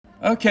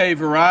Okay,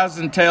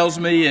 Verizon tells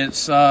me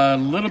it's a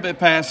little bit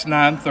past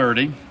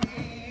 9:30.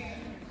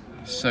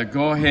 So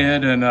go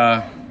ahead and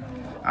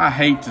I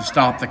hate to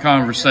stop the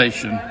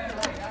conversation.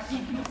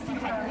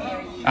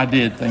 I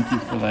did, thank you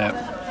for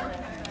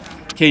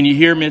that. Can you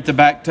hear me at the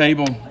back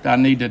table? I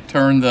need to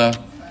turn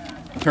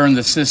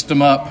the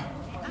system up.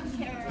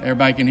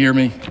 Everybody can hear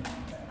me?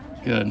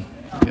 Good.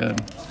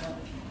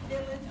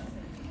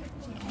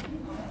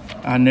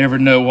 I never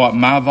know what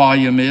my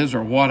volume is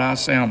or what I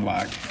sound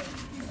like,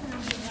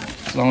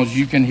 as long as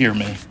you can hear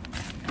me.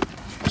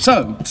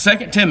 So,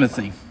 2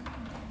 Timothy.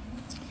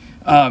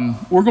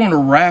 We're going to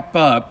wrap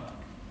up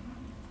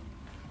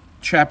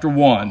chapter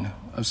 1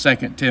 of 2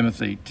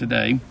 Timothy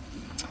today.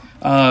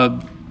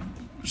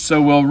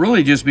 So we'll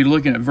really just be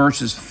looking at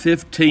verses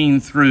 15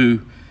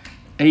 through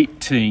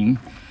 18.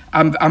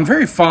 I'm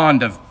very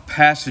fond of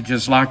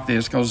passages like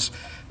this because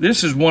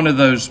this is one of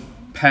those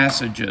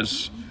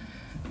passages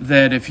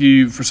that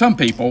for some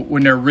people,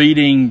 when they're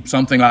reading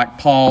something like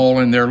Paul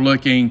and they're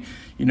looking,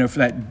 for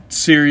that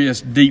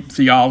serious, deep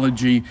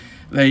theology,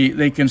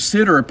 they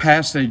consider a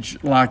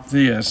passage like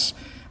this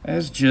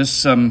as just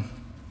some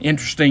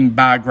interesting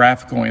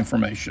biographical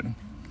information.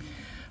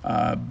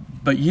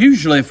 But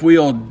usually if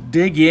we'll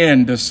dig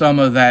into some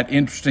of that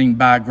interesting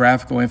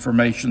biographical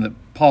information that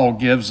Paul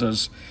gives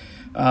us,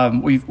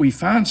 we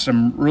find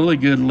some really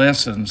good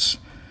lessons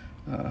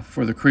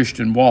for the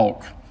Christian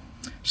walk.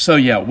 So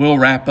we'll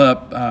wrap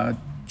up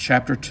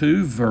chapter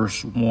 2,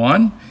 verse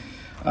 1.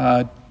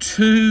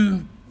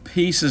 Two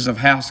pieces of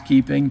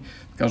housekeeping,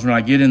 because when I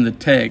get in the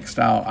text,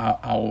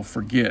 I will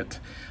forget.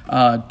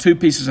 Two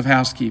pieces of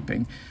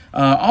housekeeping.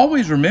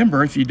 Always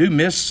remember, if you do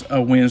miss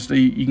a Wednesday,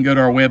 you can go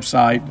to our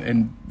website,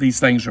 and these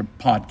things are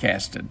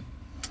podcasted.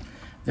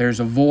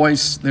 There's a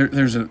voice.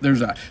 There's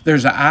an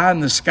eye in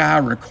the sky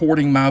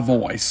recording my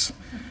voice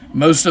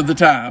most of the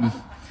time.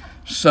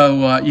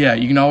 So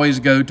you can always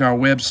go to our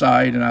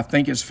website, and I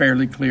think it's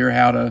fairly clear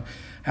how to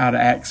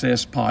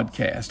access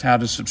podcast, how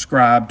to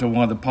subscribe to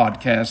one of the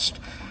podcast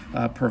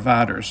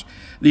providers.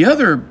 The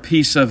other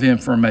piece of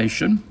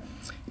information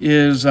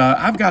is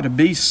I've got to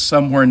be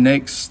somewhere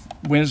next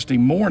Wednesday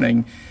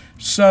morning,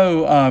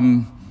 so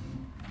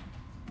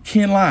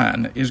Ken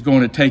Line is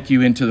going to take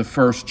you into the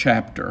first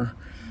chapter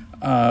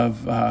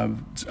of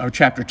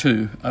chapter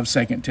 2 of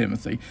 2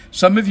 Timothy.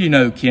 Some of you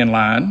know Ken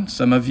Line,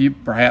 some of you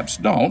perhaps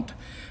don't.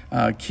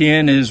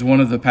 Ken is one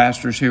of the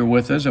pastors here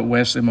with us at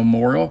Wesley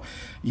Memorial.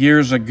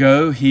 Years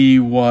ago, he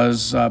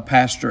was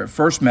pastor at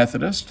First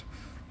Methodist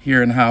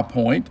here in High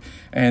Point,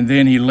 and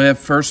then he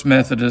left First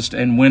Methodist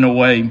and went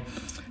away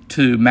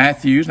to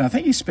Matthews, and I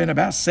think he spent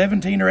about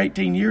 17 or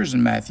 18 years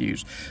in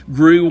Matthews.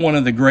 Grew one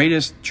of the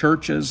greatest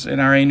churches in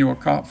our annual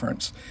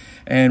conference.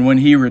 And when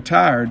he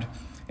retired,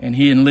 and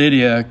he and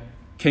Lydia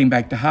came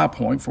back to High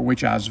Point, for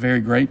which I was very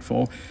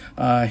grateful,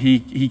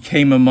 he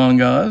came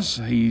among us.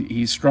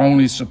 He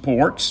strongly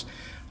supports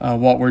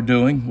what we're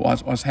doing,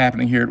 what's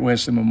happening here at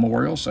Wesley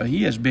Memorial. So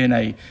he has been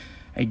a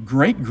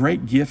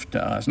great gift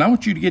to us. And I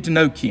want you to get to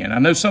know Ken. I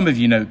know some of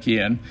you know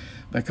Ken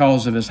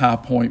because of his High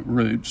Point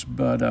roots,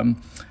 but I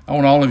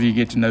want all of you to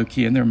get to know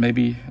Ken. There may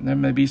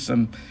be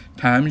some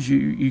times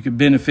you could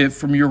benefit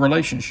from your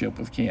relationship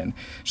with Ken.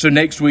 So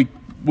next week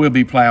you'll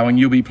be plowing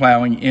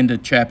into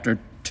chapter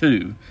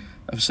 2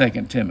 of 2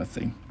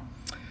 Timothy.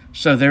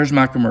 So there's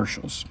my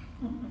commercials.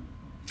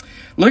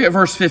 Look at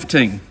verse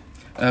 15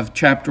 of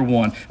chapter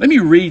 1. Let me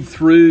read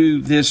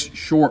through this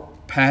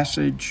short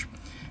passage,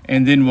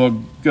 and then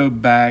we'll go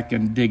back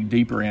and dig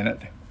deeper in it.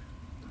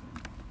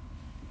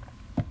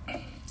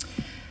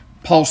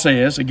 Paul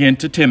says, again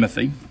to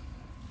Timothy,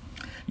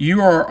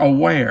 "You are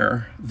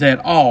aware that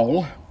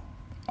all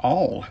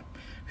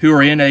who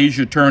are in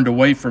Asia turned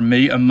away from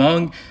me,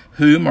 among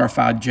whom are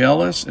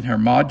Phygellus and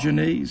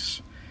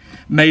Hermogenes.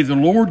 May the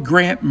Lord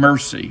grant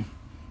mercy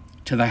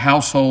to the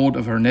household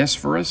of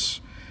Onesiphorus,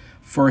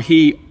 for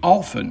he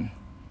often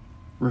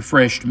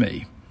refreshed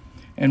me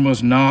and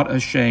was not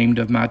ashamed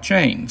of my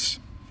chains.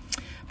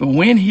 But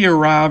when he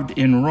arrived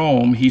in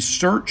Rome, he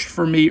searched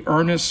for me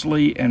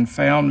earnestly and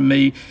found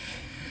me.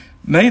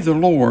 May the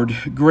Lord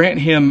grant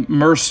him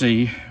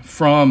mercy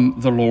from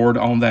the Lord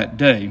on that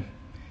day.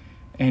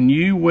 And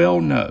you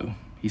will know,"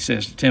 he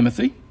says to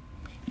Timothy,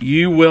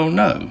 "you will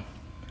know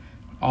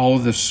all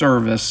the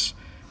service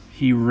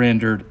he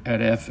rendered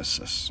at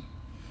Ephesus."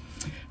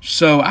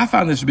 So I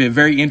find this to be a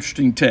very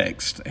interesting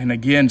text. And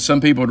again,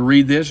 some people would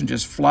read this and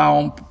just fly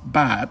on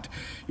by it,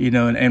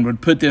 and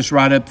would put this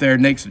right up there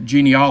next to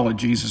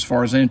genealogies as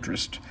far as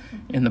interest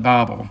in the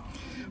Bible.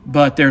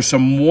 But there's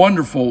some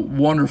wonderful,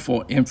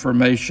 wonderful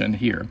information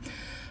here.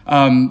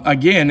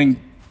 Again, in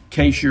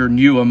case you're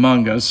new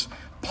among us,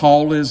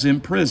 Paul is in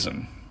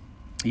prison.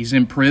 He's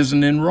in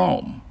prison in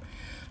Rome.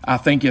 I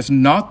think it's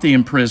not the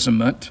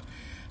imprisonment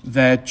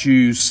that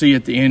you see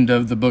at the end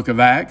of the book of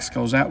Acts,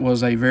 because that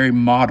was a very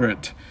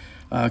moderate,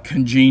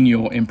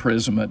 congenial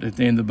imprisonment at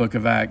the end of the book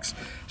of Acts.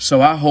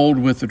 So I hold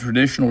with the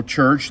traditional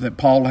church that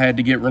Paul had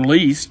to get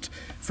released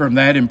from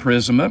that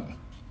imprisonment,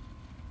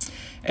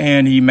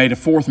 and he made a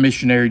fourth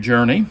missionary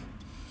journey.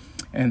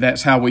 And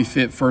that's how we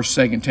fit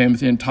 1st, 2nd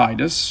Timothy, and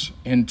Titus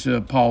into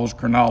Paul's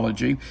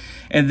chronology.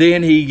 And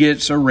then he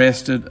gets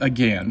arrested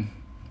again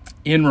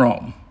in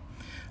Rome.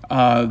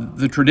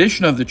 The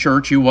tradition of the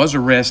church, he was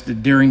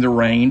arrested during the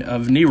reign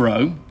of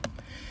Nero.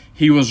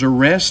 He was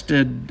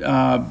arrested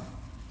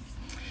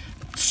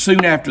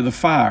soon after the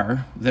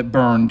fire that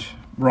burned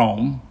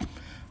Rome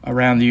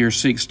around the year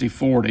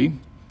 64,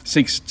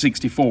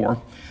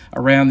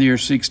 around the year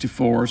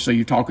 64, so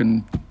you're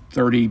talking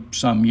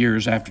 30-some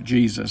years after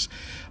Jesus.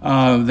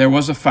 There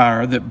was a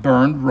fire that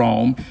burned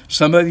Rome.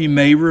 Some of you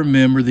may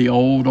remember the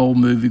old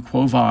movie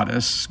Quo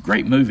Vadis.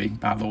 Great movie,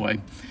 by the way.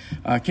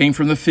 Came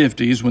from the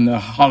 50s when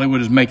Hollywood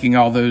is making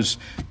all those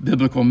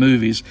biblical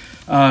movies.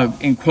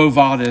 In Quo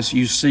Vadis,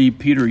 you see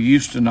Peter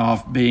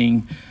Ustinov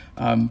being,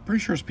 pretty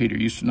sure it's Peter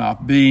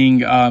Ustinov,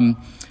 being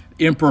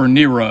Emperor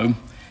Nero,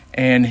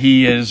 and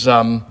he is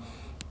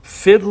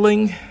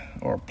fiddling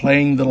or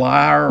playing the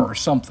lyre or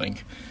something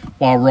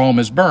while Rome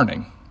is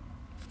burning.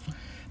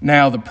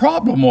 Now, the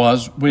problem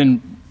was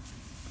when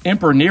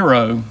Emperor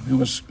Nero, who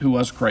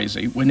was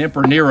crazy, when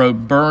Emperor Nero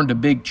burned a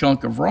big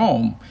chunk of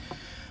Rome,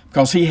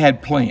 because he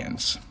had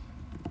plans.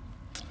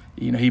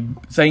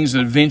 Things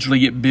that eventually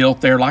get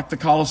built there, like the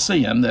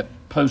Colosseum that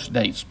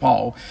postdates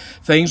Paul.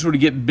 Things were to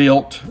get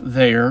built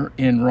there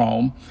in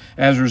Rome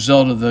as a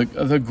result of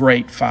the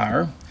Great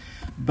Fire.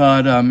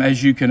 But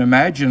as you can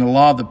imagine, a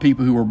lot of the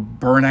people who were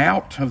burnt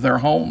out of their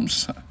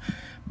homes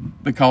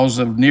because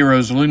of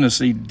Nero's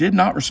lunacy did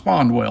not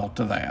respond well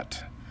to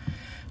that.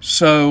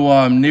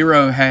 So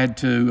Nero had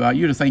to,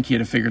 you'd have think he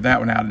had figured that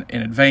one out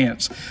in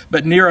advance,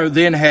 but Nero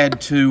then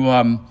had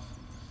to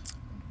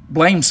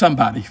blame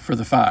somebody for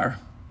the fire.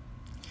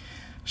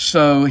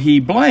 So he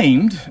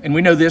blamed, and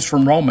we know this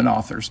from Roman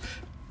authors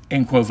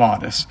in Quo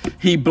Vadis,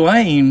 he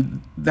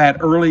blamed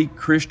that early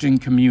Christian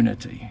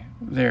community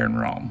there in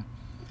Rome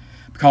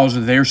because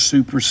of their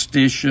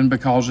superstition,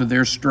 because of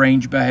their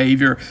strange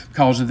behavior,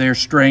 because of their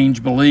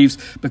strange beliefs,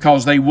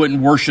 because they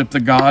wouldn't worship the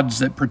gods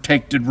that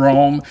protected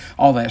Rome,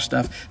 all that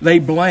stuff. He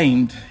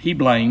blamed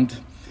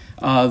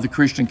the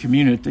Christian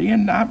community,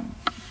 and I'm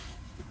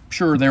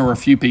sure there were a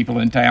few people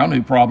in town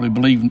who probably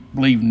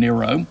believed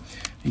Nero.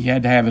 He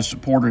had to have his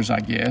supporters,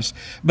 I guess.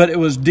 But it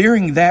was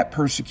during that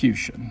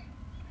persecution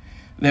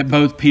that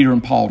both Peter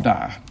and Paul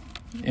die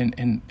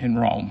in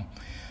Rome.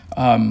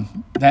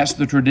 That's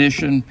the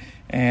tradition,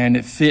 and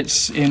it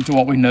fits into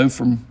what we know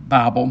from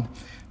Bible.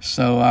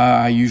 So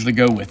I usually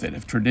go with it.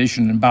 If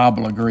tradition and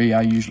Bible agree,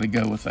 I usually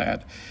go with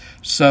that.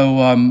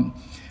 So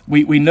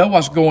we know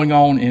what's going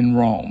on in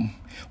Rome.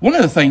 One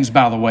of the things,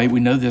 by the way, we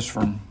know this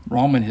from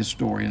Roman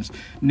historians,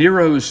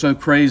 Nero is so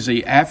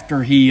crazy,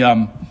 after he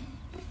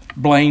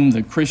blamed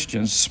the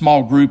Christians,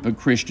 small group of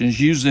Christians,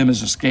 used them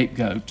as a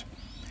scapegoat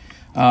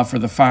for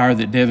the fire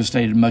that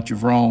devastated much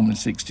of Rome in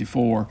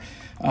 64.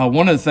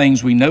 One of the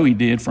things we know he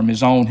did from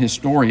his own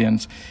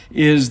historians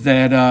is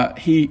that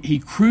he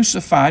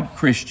crucified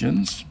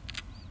Christians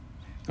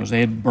because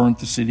they had burnt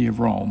the city of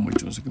Rome,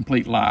 which was a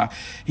complete lie.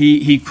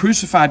 He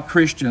crucified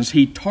Christians.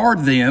 He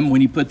tarred them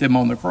when he put them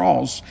on the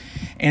cross,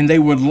 and they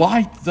would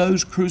light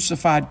those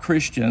crucified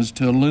Christians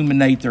to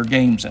illuminate their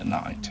games at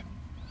night.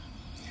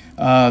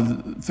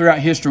 Throughout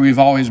history, we've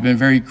always been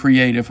very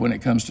creative when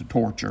it comes to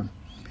torture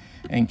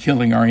and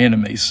killing our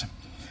enemies.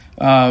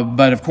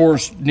 But of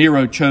course,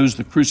 Nero chose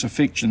the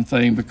crucifixion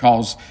thing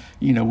because,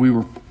 we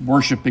were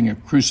worshiping a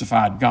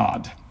crucified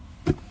God,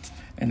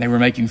 and they were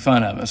making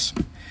fun of us.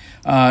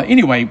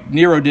 Anyway,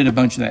 Nero did a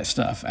bunch of that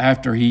stuff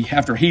after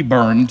he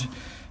burned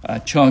a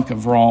chunk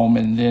of Rome,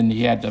 and then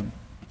he had to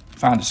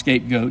find a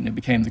scapegoat, and it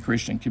became the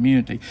Christian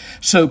community.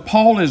 So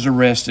Paul is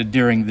arrested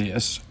during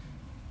this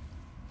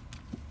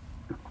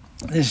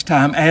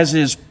time, as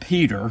is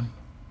Peter.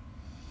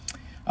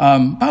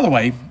 By the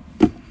way,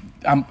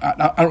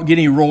 I don't get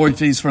any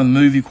royalties from the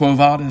movie Quo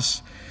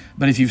Vadis,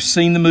 but if you've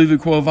seen the movie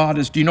Quo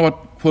Vadis, do you know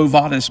what Quo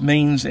Vadis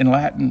means in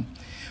Latin?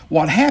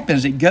 What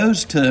happens, it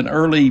goes to an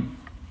early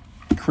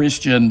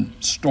Christian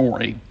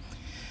story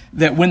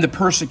that when the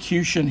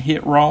persecution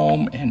hit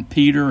Rome and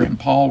Peter and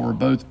Paul were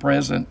both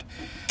present,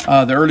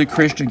 the early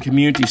Christian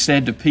community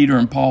said to Peter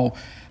and Paul,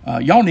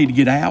 y'all need to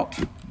get out.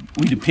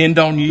 We depend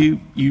on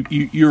you.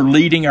 You're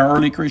leading our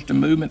early Christian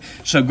movement,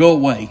 so go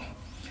away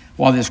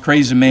while this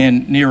crazy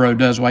man Nero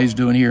does what he's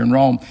doing here in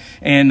Rome.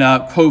 And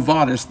Quo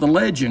Vadis, the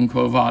legend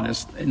Quo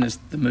Vadis in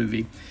the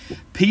movie,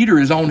 Peter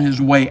is on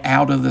his way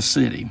out of the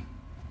city.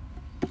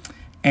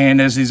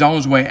 And as he's on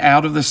his way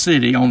out of the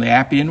city on the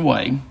Appian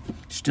Way,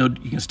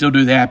 you can still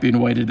do the Appian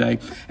Way today.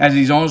 As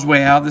he's on his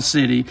way out of the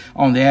city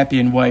on the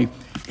Appian Way,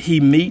 he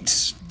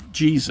meets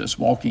Jesus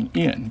walking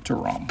into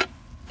Rome.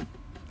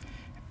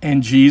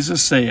 And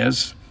Jesus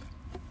says,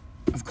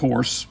 of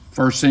course,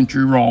 first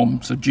century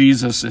Rome, so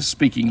Jesus is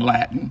speaking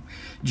Latin.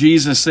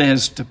 Jesus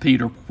says to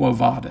Peter, Quo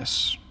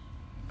Vadis,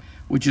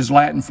 which is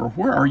Latin for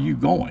where are you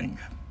going?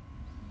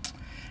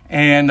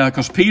 And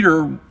because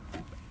Peter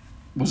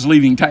was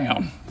leaving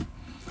town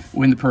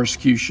when the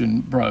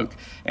persecution broke.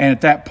 And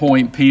at that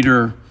point,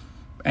 Peter,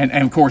 and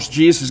of course,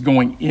 Jesus is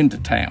going into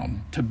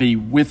town to be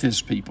with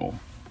his people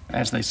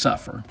as they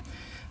suffer.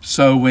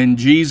 So when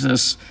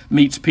Jesus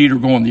meets Peter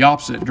going the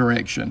opposite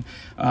direction,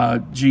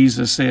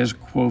 Jesus says,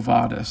 Quo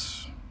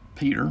vadis,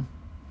 Peter?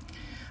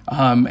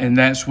 And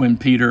that's when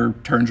Peter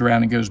turns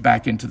around and goes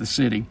back into the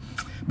city.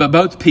 But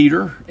both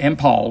Peter and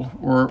Paul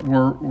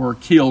were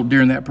killed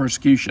during that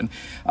persecution.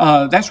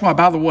 That's why,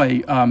 by the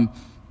way,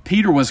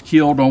 Peter was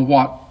killed on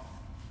what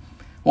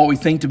we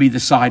think to be the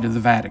site of the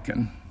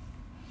Vatican.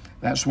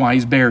 That's why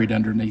he's buried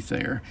underneath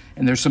there.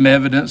 And there's some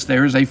evidence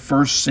there is a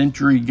first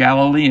century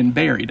Galilean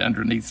buried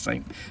underneath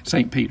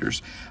St.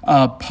 Peter's.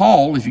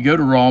 Paul, if you go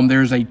to Rome,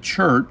 there's a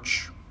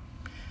church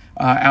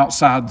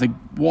outside the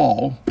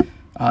wall.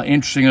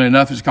 Interestingly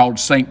enough, it's called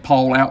St.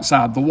 Paul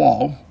outside the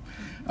wall.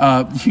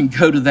 You can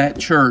go to that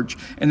church,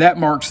 and that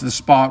marks the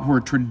spot where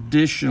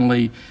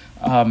traditionally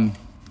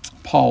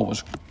Paul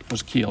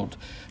was killed.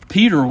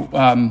 Peter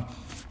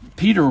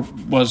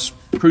was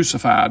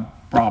crucified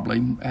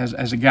probably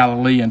as a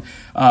Galilean.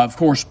 Of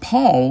course,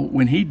 Paul,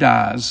 when he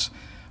dies,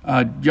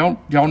 y'all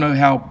know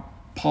how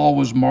Paul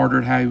was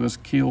martyred, how he was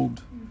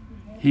killed?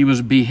 He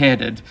was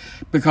beheaded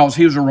because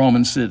he was a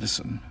Roman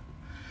citizen.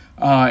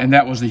 And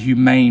that was the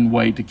humane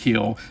way to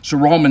kill. So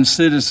Roman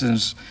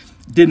citizens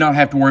did not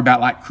have to worry about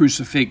like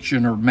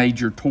crucifixion or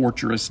major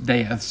torturous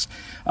deaths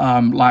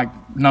like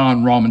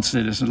non-Roman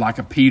citizens, like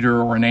a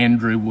Peter or an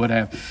Andrew would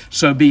have.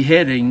 So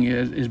beheading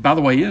is by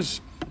the way,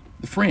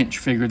 the French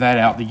figured that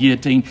out. The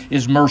guillotine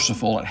is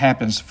merciful. It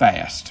happens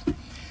fast.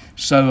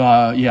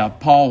 So,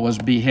 Paul was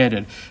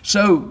beheaded.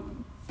 So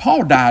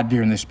Paul died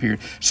during this period.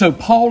 So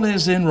Paul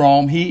is in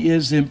Rome. He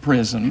is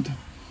imprisoned.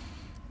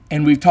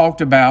 And we've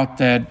talked about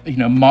that,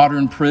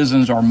 modern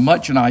prisons are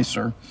much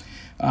nicer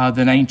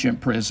than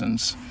ancient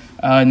prisons.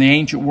 In the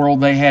ancient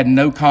world, they had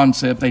no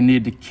concept they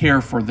needed to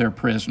care for their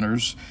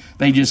prisoners.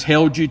 They just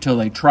held you till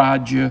they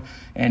tried you,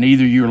 and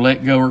either you were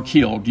let go or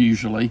killed,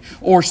 usually,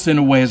 or sent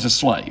away as a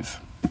slave.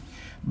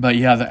 But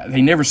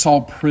they never saw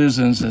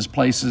prisons as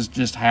places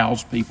just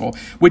house people,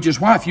 which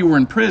is why if you were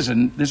in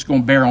prison, this is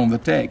going to bear on the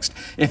text.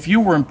 If you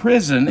were in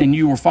prison and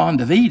you were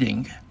fond of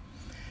eating,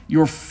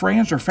 your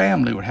friends or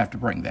family would have to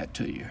bring that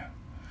to you.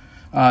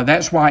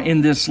 That's why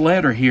in this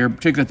letter here,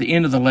 particularly at the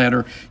end of the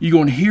letter, you're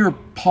going to hear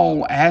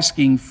Paul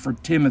asking for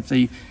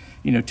Timothy,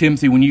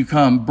 Timothy, when you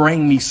come,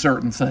 bring me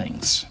certain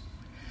things.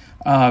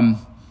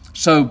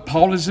 So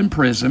Paul is in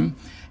prison.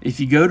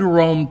 If you go to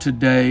Rome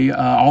today,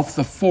 off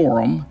the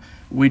Forum,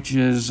 which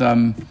is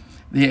the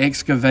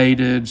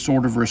excavated,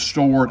 sort of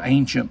restored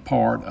ancient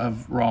part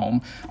of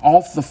Rome,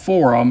 off the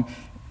Forum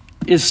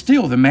is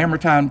still the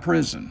Mamertine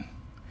prison.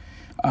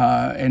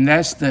 And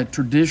that's the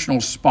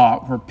traditional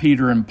spot where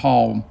Peter and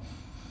Paul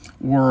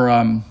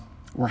were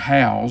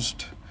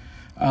housed.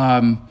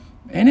 And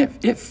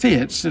it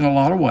fits in a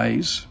lot of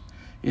ways.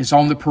 It's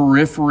on the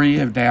periphery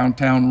of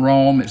downtown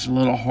Rome. It's a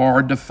little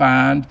hard to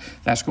find.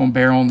 That's going to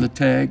bear on the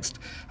text.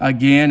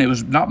 Again, it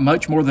was not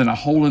much more than a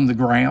hole in the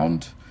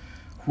ground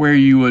where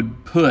you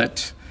would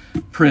put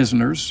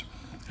prisoners.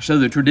 So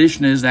the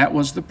tradition is that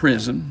was the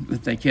prison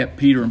that they kept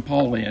Peter and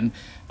Paul in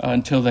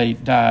until they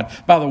died.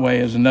 By the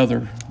way, as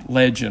another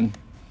legend,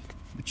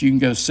 but you can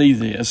go see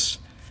this,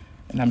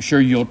 and I'm sure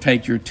you'll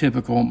take your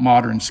typical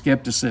modern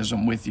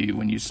skepticism with you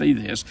when you see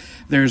this.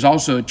 There's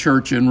also a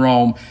church in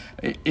Rome.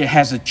 It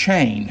has a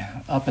chain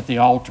up at the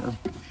altar,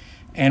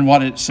 and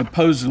what it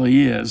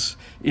supposedly is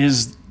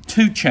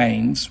two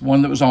chains,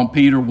 one that was on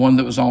Peter, one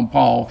that was on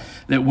Paul,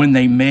 that when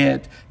they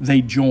met, they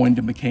joined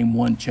and became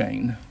one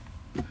chain.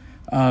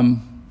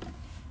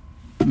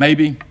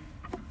 Maybe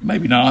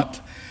not.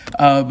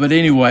 But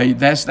anyway,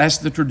 that's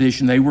the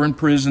tradition. They were in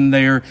prison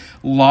there.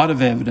 A lot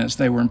of evidence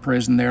they were in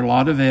prison there. A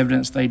lot of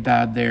evidence they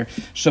died there.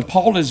 So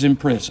Paul is in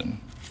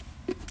prison.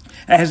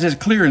 As is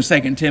clear in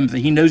 2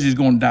 Timothy, he knows he's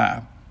going to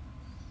die.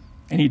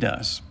 And he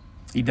does.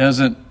 He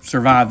doesn't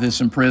survive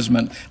this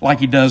imprisonment like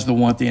he does the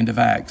one at the end of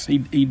Acts.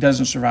 He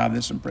doesn't survive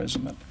this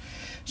imprisonment.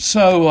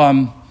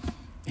 So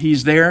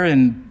he's there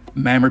in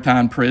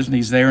Mamertine prison.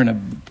 He's there in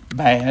a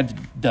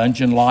bad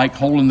dungeon-like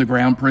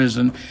hole-in-the-ground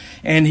prison,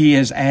 and he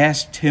has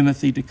asked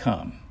Timothy to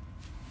come.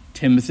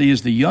 Timothy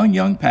is the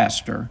young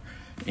pastor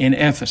in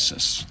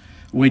Ephesus,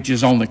 which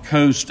is on the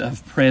coast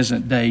of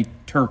present-day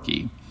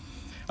Turkey,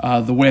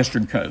 the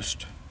western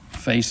coast,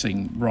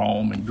 facing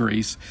Rome and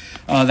Greece.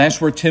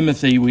 That's where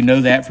Timothy, we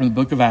know that from the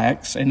book of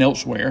Acts and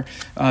elsewhere,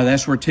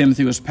 that's where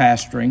Timothy was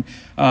pastoring.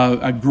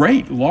 A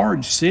great,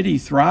 large city,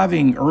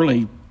 thriving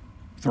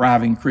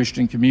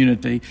Christian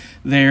community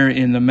there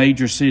in the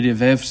major city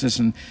of Ephesus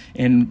and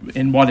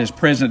in what is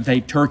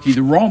present-day Turkey.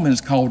 The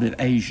Romans called it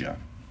Asia,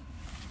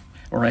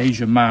 or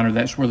Asia Minor.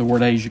 That's where the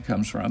word Asia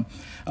comes from.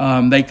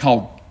 They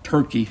called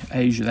Turkey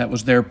Asia. That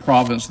was their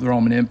province of the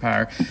Roman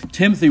Empire.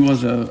 Timothy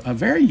was a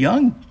very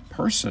young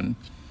person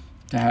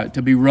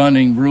to be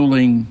running,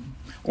 ruling,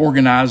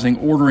 organizing,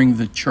 ordering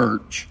the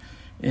church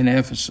in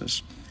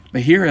Ephesus.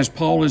 But here, as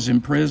Paul is in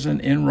prison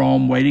in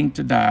Rome waiting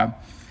to die,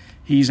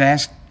 he's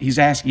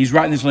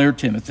writing this letter to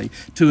Timothy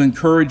to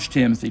encourage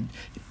Timothy.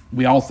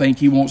 We all think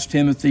he wants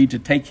Timothy to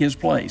take his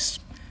place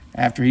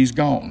after he's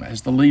gone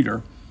as the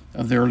leader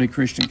of the early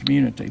Christian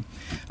community.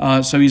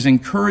 So he's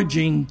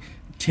encouraging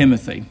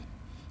Timothy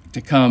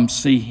to come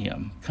see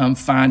him, come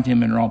find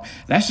him in Rome.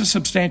 That's a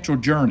substantial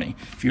journey.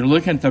 If you're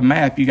looking at the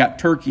map, you got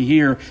Turkey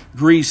here,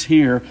 Greece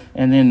here,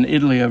 and then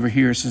Italy over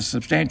here. It's a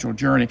substantial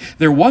journey.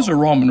 There was a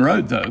Roman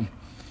road, though,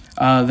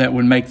 that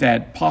would make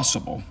that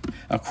possible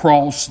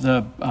across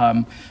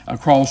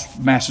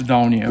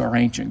Macedonia or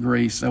ancient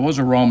Greece. There was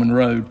a Roman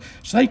road,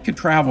 so they could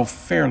travel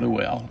fairly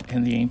well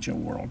in the ancient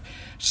world.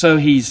 So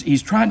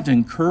he's trying to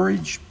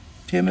encourage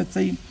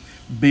Timothy,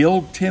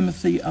 build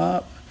Timothy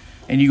up.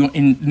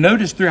 And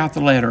notice throughout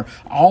the letter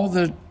all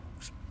the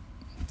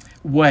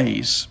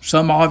ways,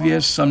 some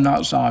obvious, some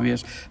not so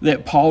obvious,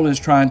 that Paul is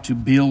trying to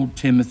build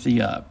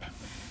Timothy up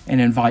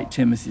and invite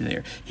Timothy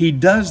there. He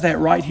does that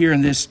right here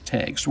in this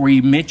text where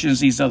he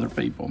mentions these other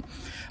people.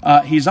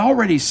 He's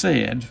already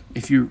said,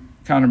 if your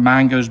kind of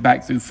mind goes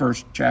back through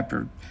first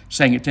chapter,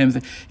 saying it to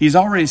Timothy, he's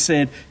already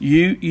said,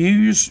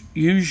 use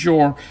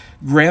your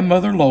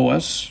grandmother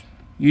Lois,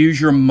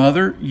 use your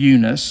mother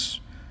Eunice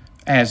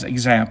as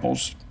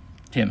examples,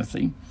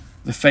 Timothy.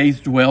 The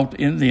faith dwelt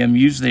in them,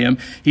 use them.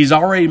 He's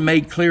already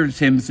made clear to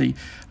Timothy,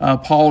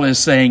 Paul is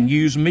saying,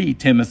 use me,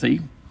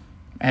 Timothy,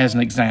 as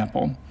an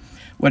example.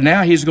 Well,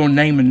 now he's going to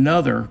name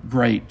another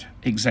great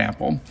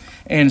example.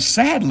 And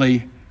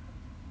sadly,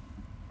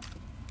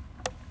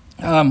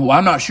 I'm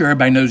not sure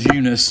everybody knows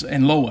Eunice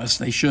and Lois.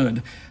 They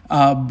should.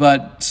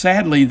 But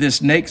sadly,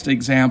 this next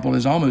example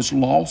is almost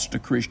lost to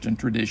Christian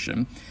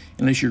tradition,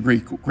 unless you're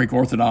Greek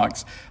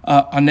Orthodox.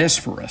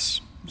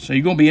 Onesiphorus. So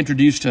you're going to be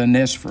introduced to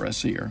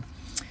Onesiphorus here.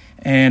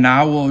 And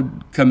I will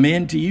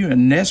commend to you,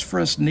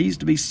 Onesiphorus needs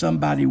to be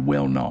somebody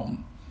well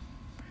known.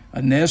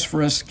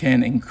 Onesiphorus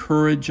can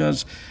encourage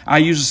us. I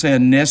usually say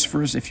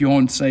Onesiphorus. If you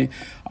want to say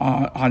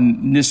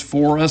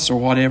Onesiphorus or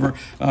whatever,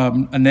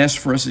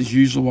 Onesiphorus is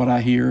usually what I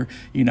hear.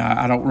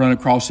 I don't run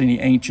across any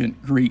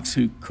ancient Greeks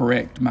who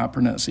correct my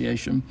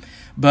pronunciation.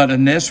 But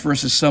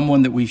Onesiphorus is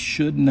someone that we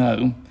should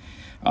know.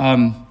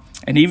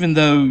 And even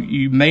though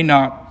you may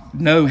not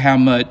know how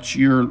much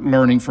you're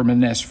learning from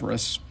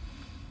Onesiphorus,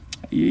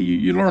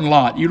 you learn a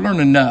lot. You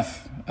learn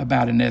enough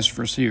about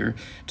Onesiphorus here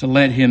to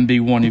let him be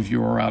one of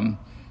your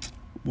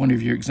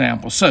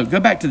examples. So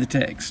go back to the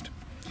text.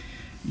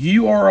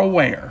 You are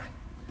aware.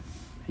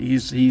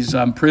 He's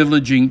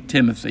privileging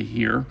Timothy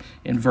here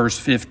in verse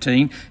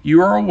 15.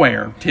 You are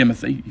aware,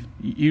 Timothy.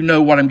 You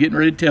know what I'm getting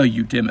ready to tell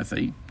you,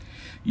 Timothy.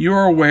 You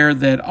are aware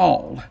that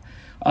all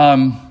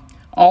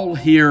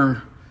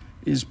here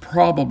is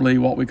probably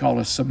what we call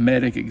a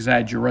Semitic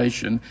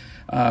exaggeration,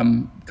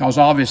 because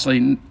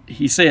obviously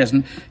he says,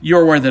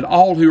 you're aware that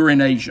all who are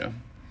in Asia.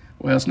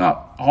 Well, it's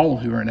not all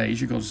who are in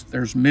Asia, because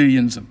there's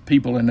millions of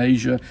people in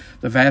Asia,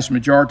 the vast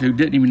majority who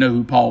didn't even know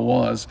who Paul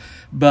was.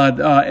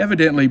 But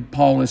evidently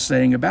Paul is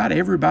saying about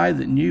everybody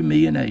that knew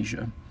me in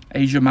Asia,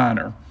 Asia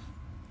Minor,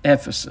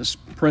 Ephesus,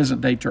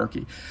 present-day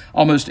Turkey.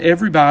 Almost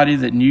everybody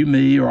that knew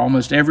me, or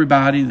almost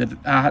everybody that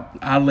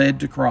I led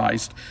to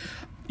Christ,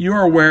 you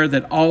are aware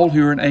that all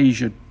who are in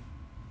Asia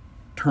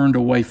turned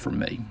away from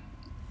me.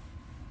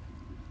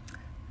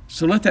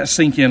 So let that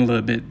sink in a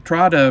little bit.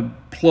 Try to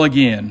plug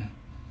in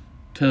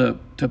to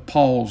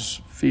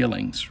Paul's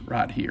feelings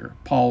right here,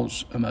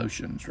 Paul's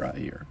emotions right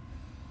here.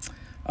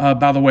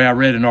 By the way, I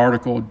read an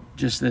article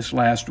just this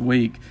last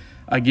week,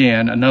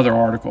 again, another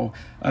article,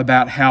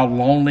 about how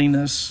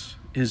loneliness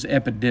is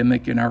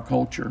epidemic in our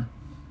culture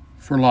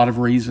for a lot of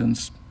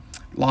reasons.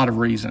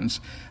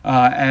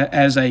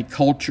 As a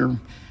culture,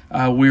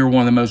 we are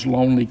one of the most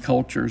lonely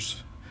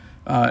cultures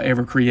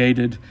ever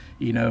created.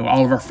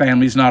 All of our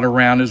families not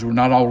around us. We're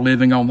not all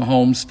living on the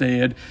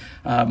homestead.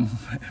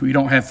 We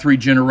don't have 3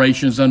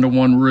 generations under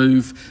one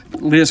roof. The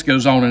list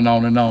goes on and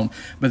on and on.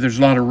 But there's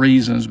a lot of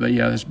reasons. But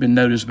yeah, it's been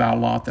noticed by a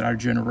lot that our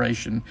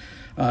generation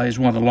is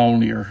one of the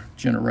lonelier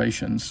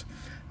generations.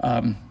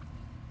 I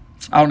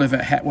don't know if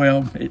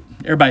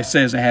everybody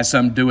says it has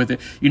something to do with it.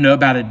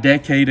 About a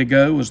decade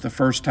ago was the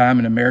first time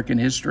in American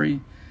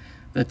history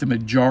that the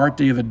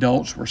majority of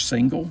adults were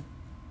single,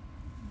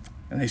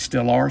 and they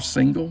still are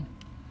single,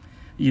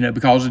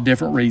 because of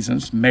different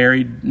reasons,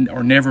 married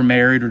or never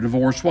married or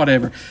divorced,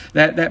 whatever.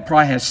 That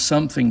probably has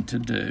something to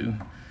do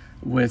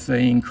with the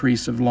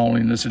increase of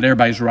loneliness that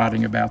everybody's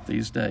writing about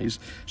these days.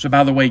 So,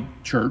 by the way,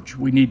 church,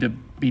 we need to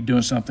be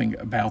doing something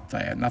about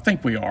that, and I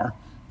think we are.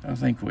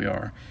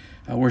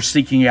 We're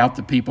seeking out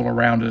the people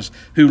around us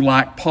who,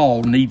 like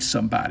Paul, need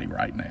somebody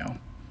right now.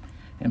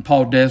 And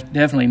Paul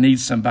definitely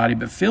needs somebody,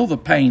 but feel the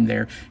pain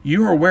there.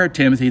 You are aware,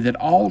 Timothy, that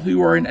all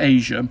who are in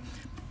Asia,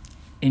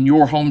 in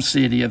your home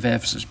city of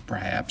Ephesus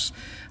perhaps,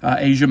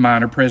 Asia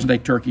Minor, present-day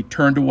Turkey,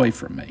 turned away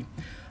from me,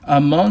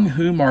 among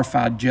whom are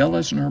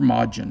Phygellus and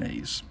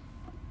Hermogenes.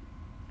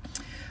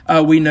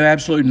 We know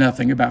absolutely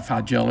nothing about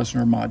Phygellus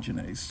and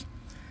Hermogenes.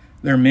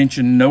 They're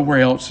mentioned nowhere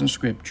else in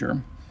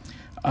Scripture.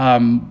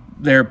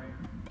 They're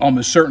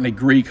almost certainly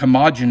Greek.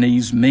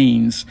 Hermogenes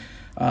means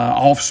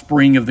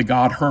offspring of the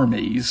god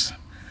Hermes.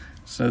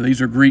 So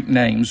these are Greek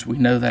names. We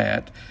know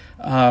that.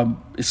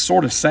 It's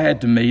sort of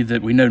sad to me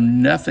that we know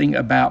nothing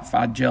about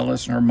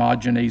Phygellus and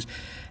Hermogenes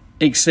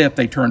except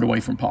they turned away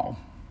from Paul.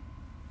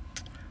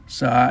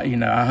 So,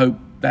 I hope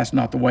that's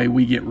not the way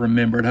we get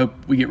remembered. Hope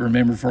we get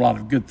remembered for a lot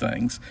of good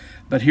things.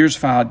 But here's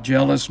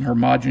Phygellus and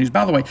Hermogenes.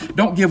 By the way,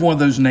 don't give one of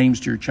those names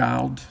to your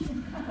child.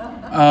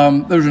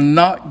 Those are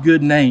not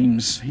good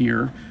names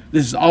here.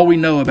 This is all we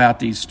know about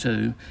these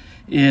two.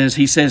 Is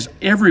he says,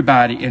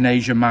 everybody in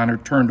Asia Minor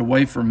turned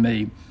away from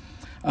me,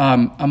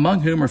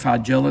 among whom are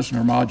Phygellus and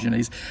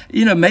Hermogenes.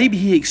 Maybe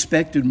he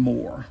expected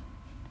more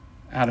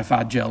out of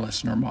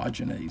Phygellus and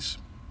Hermogenes.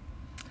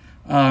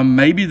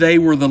 Maybe they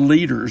were the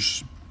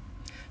leaders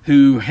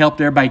who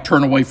helped everybody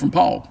turn away from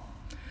Paul.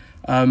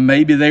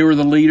 Maybe they were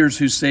the leaders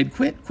who said,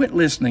 quit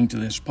listening to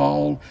this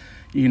Paul.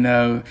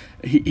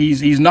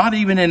 He's not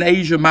even in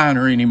Asia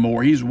Minor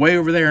anymore. He's way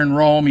over there in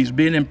Rome. He's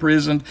been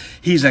imprisoned.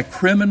 He's a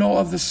criminal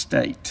of the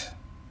state.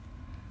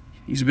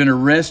 He's been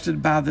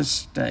arrested by the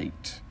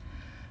state.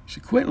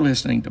 So quit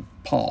listening to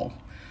Paul.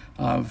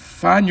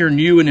 Find your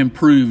new and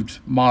improved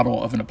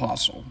model of an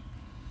apostle.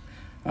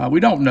 We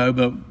don't know,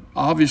 but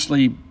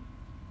obviously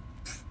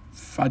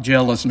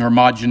Phygellus and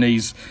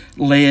Hermogenes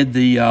led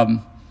the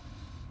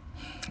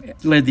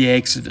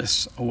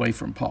exodus away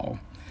from Paul.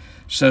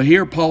 So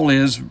here Paul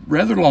is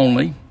rather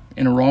lonely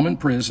in a Roman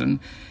prison,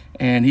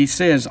 and he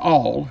says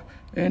all,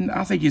 and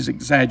I think he's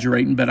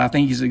exaggerating, but I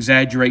think he's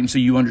exaggerating so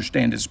you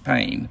understand his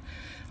pain.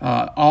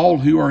 All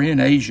who are in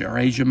Asia, or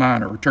Asia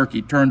Minor, or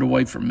Turkey, turned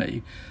away from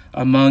me,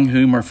 among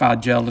whom are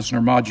Phygellus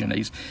and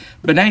Hermogenes.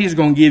 But now he's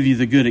going to give you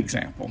the good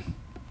example.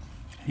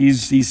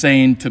 He's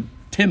saying to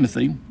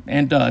Timothy,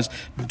 and does,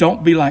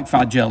 don't be like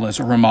Phygellus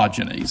or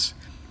Hermogenes.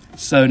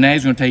 So now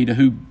he's going to tell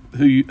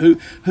you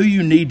who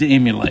you need to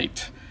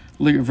emulate.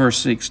 Look at verse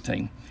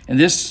 16. And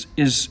this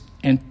is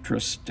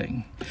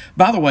interesting.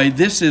 By the way,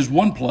 this is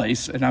one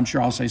place, and I'm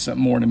sure I'll say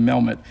something more in a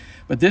moment,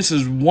 but this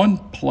is one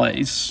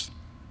place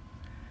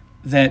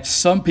that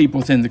some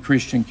people within the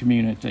Christian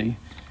community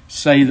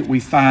say that we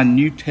find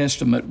New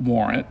Testament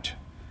warrant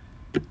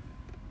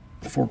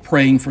for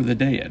praying for the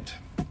dead.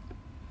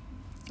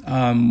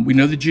 We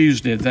know the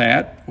Jews did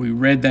that. We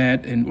read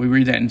that, and we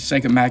read that in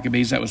 2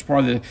 Maccabees. That was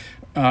part of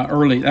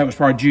that was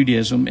part of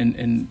Judaism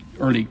in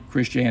early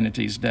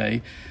Christianity's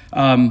day.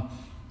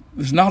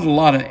 There's not a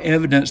lot of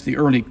evidence the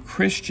early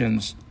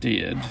Christians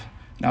did.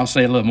 And I'll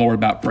say a little more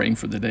about praying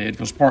for the dead,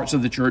 because parts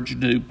of the church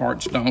do,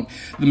 parts don't.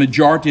 The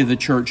majority of the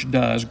church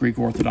does, Greek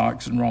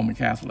Orthodox and Roman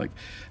Catholic.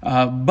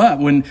 But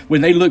when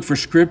they look for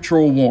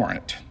scriptural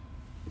warrant,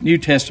 New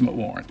Testament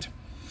warrant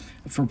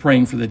for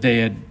praying for the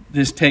dead,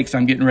 this text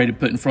I'm getting ready to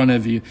put in front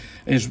of you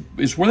is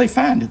where they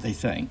find it, they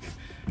think.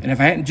 And if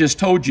I hadn't just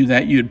told you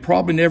that, you'd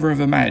probably never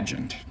have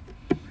imagined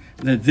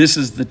that this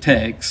is the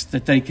text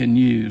that they can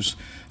use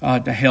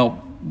to help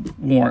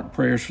warrant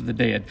prayers for the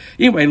dead.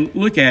 Anyway,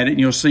 look at it and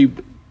you'll see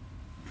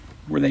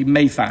where they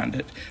may find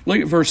it.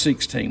 Look at verse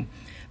 16.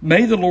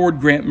 May the Lord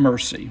grant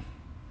mercy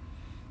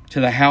to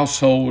the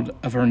household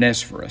of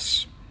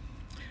Onesiphorus.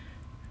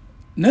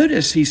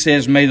 Notice he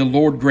says, may the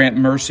Lord grant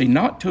mercy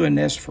not to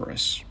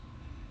Onesiphorus,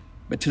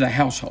 but to the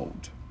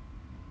household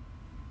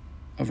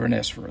of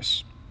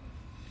Onesiphorus.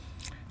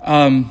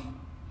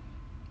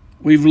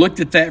 We've looked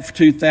at that for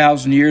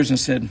 2,000 years and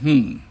said,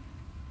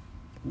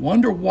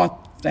 wonder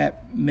what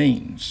that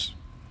means.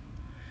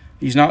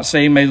 He's not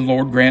saying, may the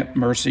Lord grant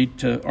mercy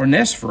to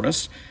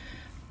Onesiphorus.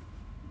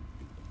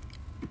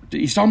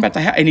 He's talking about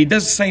and he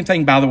does the same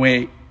thing, by the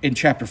way, in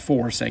chapter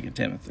 4 of 2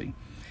 Timothy.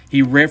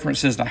 He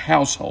references the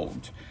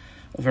household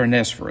of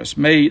Onesiphorus.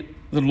 May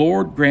the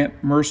Lord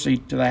grant mercy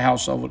to the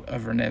household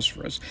of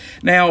Onesiphorus.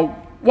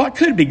 Now, what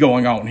could be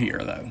going on here,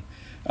 though?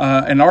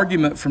 An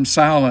argument from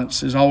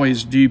silence is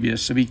always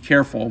dubious, so be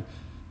careful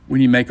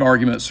when you make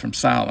arguments from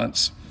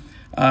silence.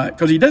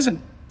 Because he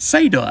doesn't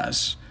say to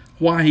us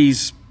why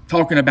he's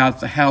talking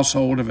about the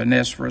household of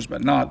Onesiphorus,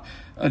 but not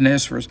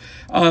Onesiphorus.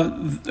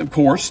 Of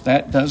course,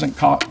 that doesn't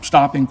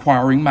stop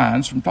inquiring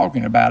minds from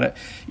talking about it.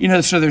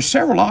 So there's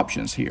several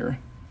options here.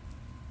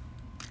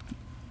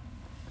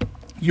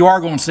 You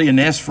are going to see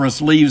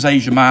Onesiphorus leaves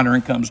Asia Minor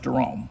and comes to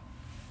Rome.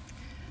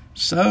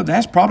 So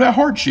that's probably a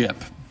hardship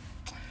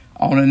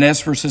on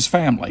Onesiphorus'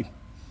 family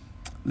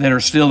that are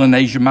still in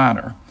Asia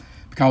Minor,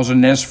 because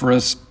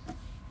Onesiphorus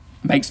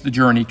makes the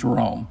journey to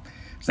Rome.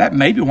 So that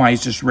may be why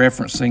he's just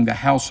referencing the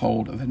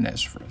household of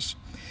Onesiphorus.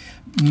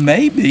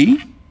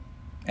 Maybe,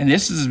 and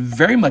this is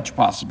very much a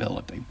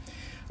possibility,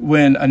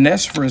 when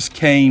Onesiphorus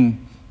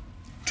came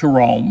to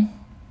Rome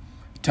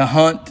to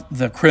hunt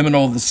the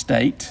criminal of the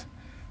state,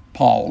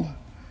 Paul,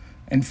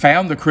 and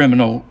found the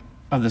criminal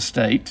of the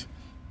state,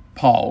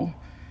 Paul,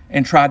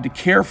 and tried to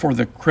care for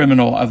the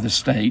criminal of the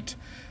state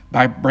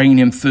by bringing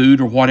him food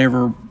or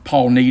whatever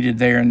Paul needed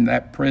there in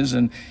that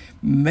prison,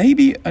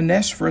 maybe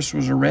Onesiphorus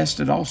was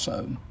arrested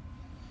also.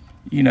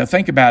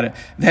 Think about it.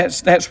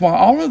 That's why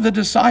all of the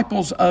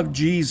disciples of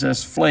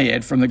Jesus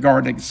fled from the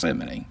Garden of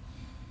Gethsemane,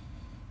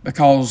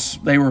 because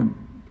they were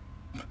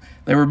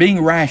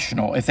being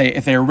rational. If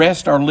they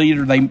arrest our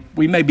leader,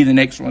 we may be the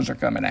next ones they're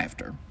coming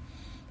after.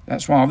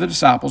 That's why all the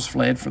disciples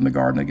fled from the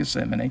Garden of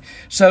Gethsemane.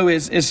 So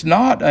it's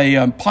not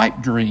a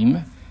pipe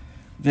dream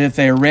that if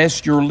they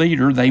arrest your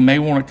leader, they may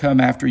want to come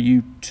after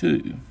you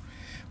too,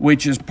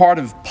 which is part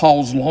of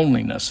Paul's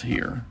loneliness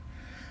here.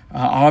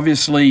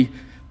 Obviously,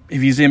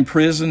 if he's in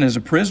prison as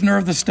a prisoner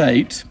of the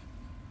state,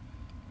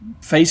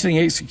 facing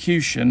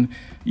execution,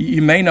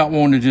 you may not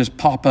want to just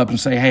pop up and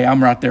say, hey,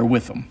 I'm right there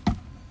with him.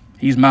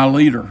 He's my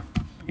leader.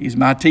 He's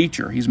my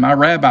teacher. He's my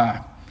rabbi.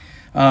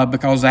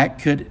 Because that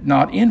could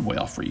not end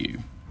well for you.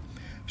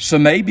 So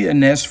maybe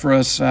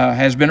Onesiphorus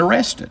has been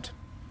arrested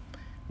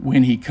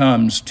when he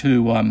comes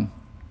to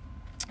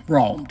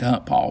Rome to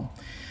hunt Paul.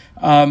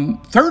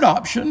 Third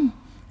option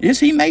is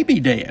he may be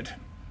dead.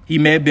 He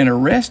may have been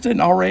arrested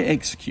and already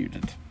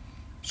executed.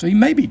 So he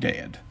may be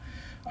dead.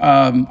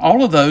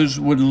 All of those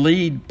would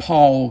lead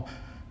Paul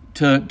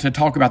to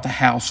talk about the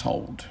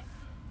household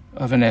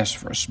of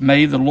Onesiphorus.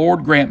 May the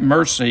Lord grant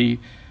mercy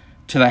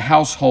to the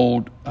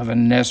household of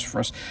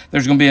Onesiphorus.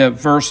 There's going to be a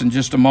verse in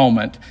just a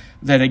moment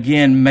that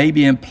again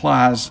maybe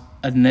implies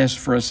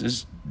Onesiphorus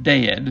is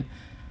dead,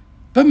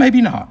 but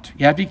maybe not.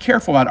 You have to be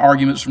careful about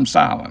arguments from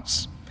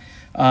silence,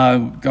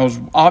 because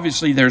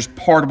obviously there's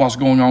part of what's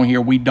going on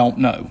here we don't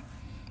know.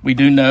 We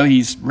do know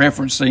he's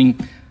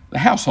referencing the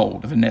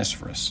household of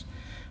Onesiphorus.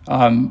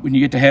 When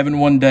you get to heaven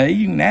one day,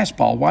 you can ask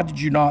Paul, why did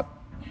you not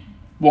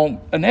want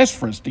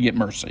Onesiphorus to get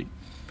mercy?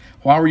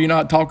 Why were you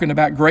not talking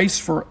about grace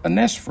for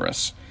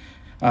Onesiphorus?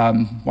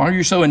 Why are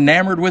you so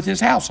enamored with his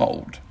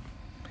household?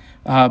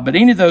 But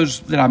any of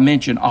those that I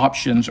mentioned,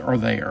 options are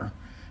there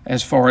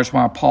as far as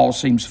why Paul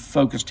seems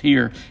focused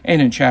here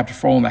and in chapter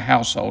 4 on the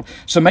household.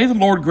 So may the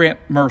Lord grant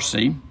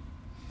mercy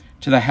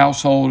to the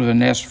household of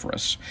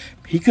Onesiphorus.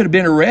 He could have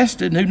been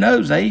arrested, and who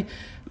knows, the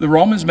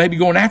Romans may be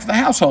going after the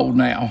household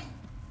now.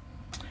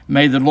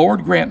 May the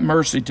Lord grant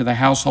mercy to the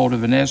household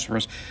of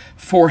Onesiphorus,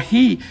 for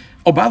he,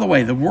 oh, by the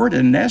way, the word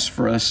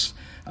Onesiphorus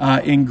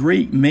in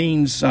Greek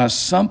means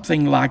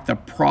something like the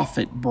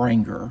profit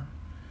bringer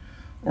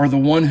or the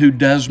one who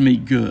does me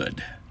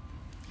good.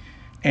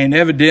 And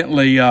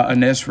evidently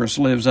Onesiphorus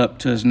lives up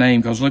to his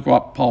name, because look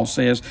what Paul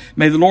says.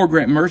 May the Lord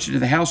grant mercy to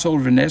the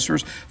household of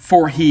Onesiphorus,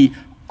 for he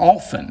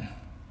often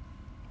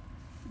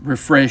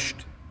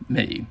refreshed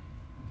me.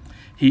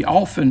 He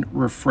often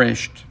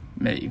refreshed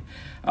me.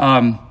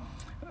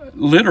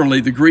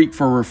 Literally, the Greek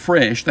for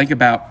refresh, think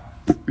about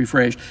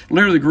refresh.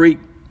 Literally, the Greek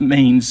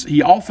means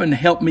he often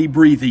helped me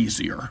breathe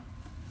easier.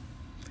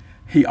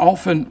 He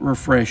often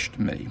refreshed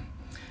me.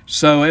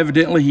 So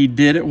evidently he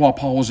did it while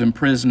Paul was in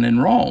prison in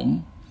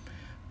Rome,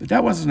 but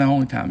that wasn't the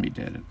only time he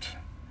did it.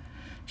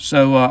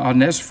 So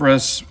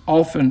Onesiphorus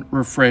often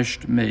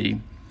refreshed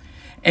me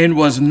and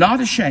was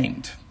not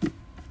ashamed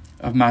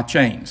of my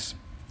chains.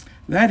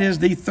 That is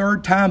the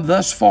third time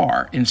thus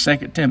far in 2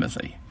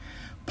 Timothy.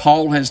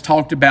 Paul has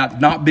talked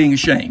about not being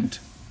ashamed,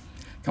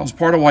 because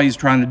part of what he's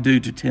trying to do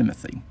to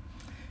Timothy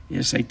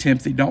is say,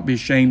 Timothy, don't be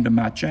ashamed of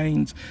my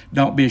chains.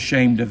 Don't be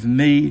ashamed of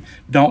me.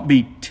 Don't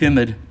be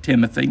timid,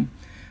 Timothy.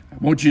 I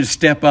want you to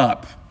step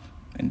up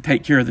and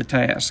take care of the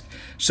task.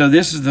 So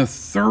this is the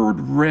third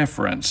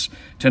reference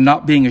to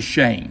not being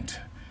ashamed,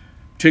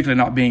 particularly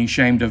not being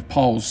ashamed of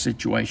Paul's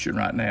situation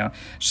right now.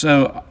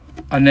 So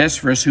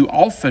Onesiphorus, who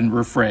often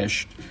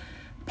refreshed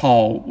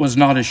Paul, was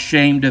not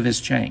ashamed of his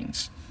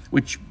chains,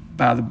 which,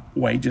 by the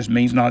way, just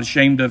means not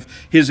ashamed of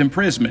his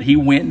imprisonment. He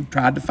went and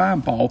tried to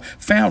find Paul,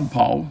 found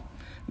Paul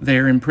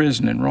there in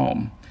prison in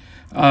Rome.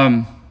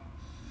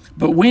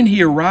 But when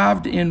he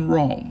arrived in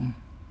Rome,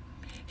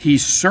 he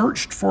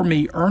searched for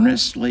me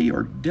earnestly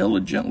or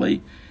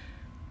diligently,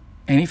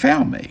 and he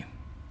found me.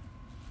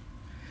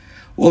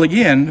 Well,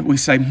 again, we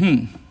say,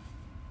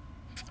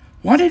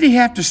 why did he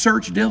have to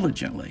search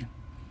diligently?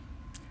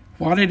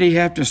 Why did he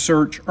have to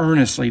search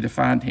earnestly to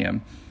find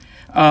him?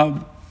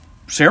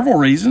 Several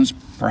reasons,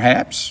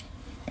 perhaps.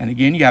 And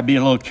again, you got to be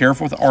a little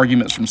careful with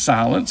arguments from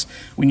silence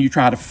when you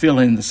try to fill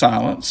in the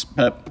silence.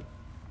 But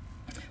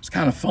it's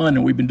kind of fun,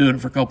 and we've been doing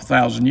it for a couple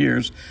thousand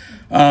years.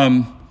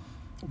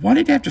 Why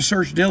did you have to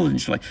search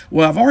diligently?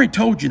 Well, I've already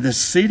told you the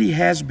city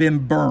has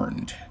been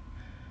burned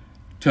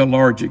to a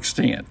large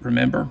extent,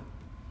 remember?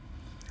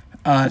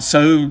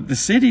 So the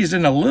city is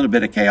in a little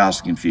bit of chaos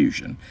and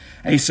confusion.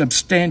 A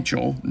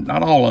substantial,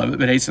 not all of it,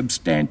 but a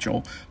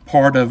substantial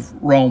part of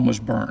Rome was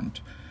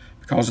burned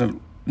because of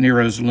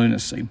Nero's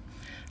lunacy.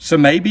 So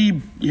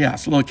maybe,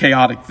 it's a little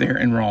chaotic there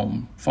in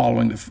Rome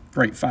following the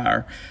Great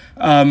Fire.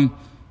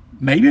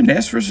 Maybe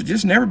Onesiphorus had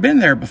just never been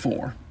there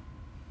before.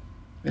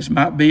 This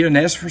might be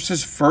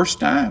Onesiphorus' first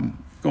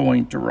time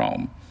going to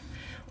Rome.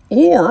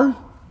 Or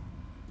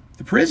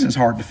the prison's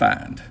hard to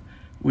find,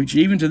 which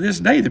even to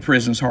this day the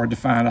prison's hard to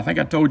find. I think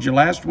I told you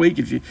last week,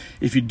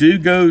 if you do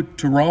go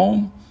to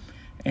Rome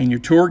and your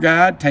tour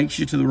guide takes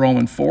you to the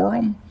Roman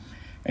Forum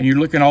and you're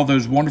looking at all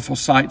those wonderful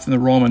sights in the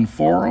Roman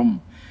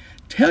Forum,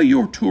 tell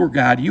your tour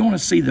guide you want to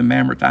see the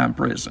Mamertine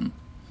prison.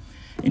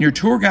 And your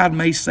tour guide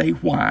may say,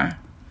 why?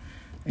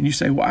 And you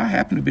say, well, I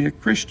happen to be a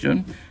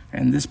Christian,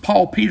 and this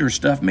Paul Peter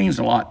stuff means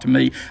a lot to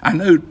me. I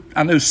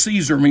know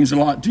Caesar means a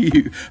lot to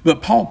you,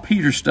 but Paul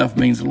Peter stuff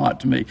means a lot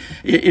to me.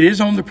 It is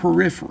on the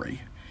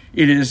periphery.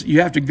 It is,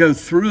 you have to go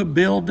through a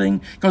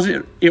building, because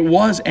it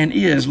was and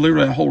is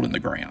literally a hole in the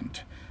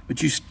ground.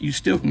 But you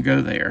still can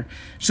go there.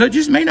 So it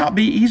just may not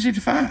be easy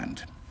to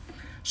find.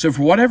 So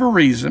for whatever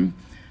reason,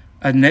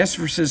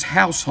 Onesiphorus'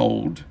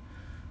 household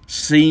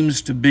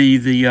seems to be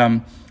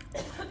the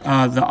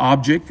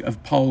object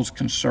of Paul's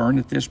concern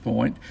at this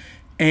point.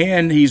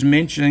 And he's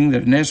mentioning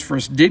that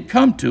Onesiphorus did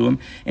come to him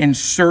and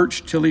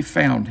searched till he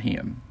found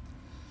him.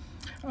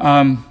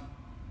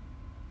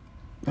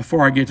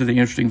 Before I get to the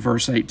interesting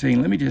verse 18,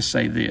 let me just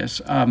say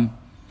this.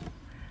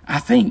 I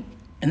think,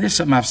 and this is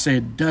something I've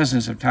said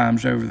dozens of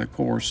times over the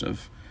course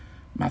of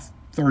my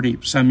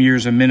 30-some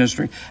years of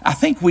ministry, I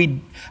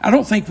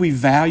don't think we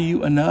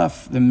value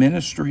enough the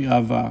ministry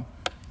of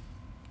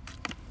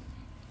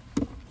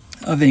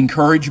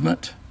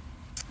encouragement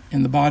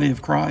in the body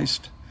of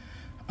Christ.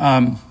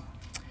 One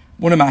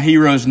of my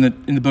heroes in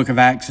the book of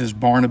Acts is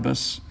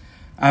Barnabas.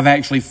 I've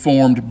actually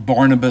formed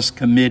Barnabas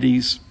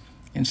committees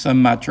in some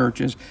of my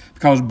churches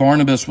because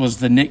Barnabas was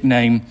the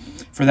nickname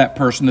for that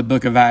person in the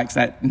book of Acts.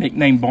 That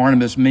nickname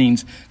Barnabas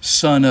means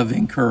son of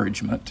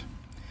encouragement.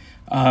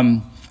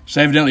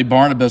 So evidently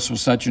Barnabas was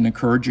such an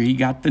encourager, he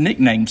got the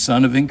nickname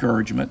son of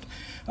encouragement.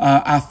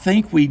 I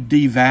think we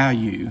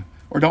devalue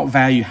or don't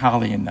value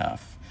highly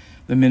enough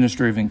the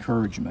ministry of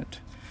encouragement.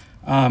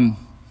 I'm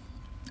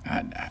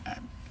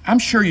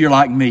sure you're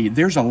like me.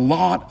 There's a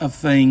lot of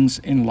things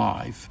in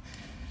life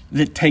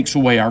that takes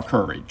away our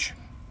courage.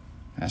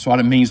 That's what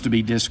it means to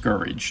be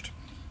discouraged.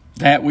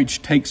 That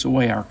which takes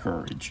away our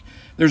courage.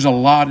 There's a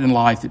lot in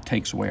life that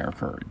takes away our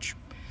courage.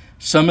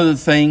 Some of the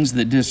things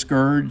that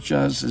discourage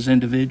us as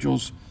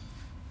individuals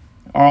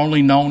are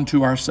only known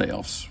to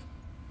ourselves.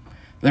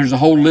 There's a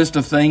whole list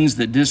of things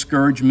that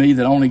discourage me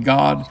that only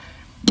God,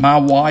 my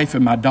wife,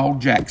 and my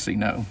dog Jaxie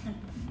know.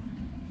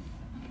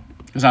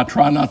 Because I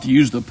try not to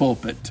use the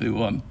pulpit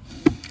to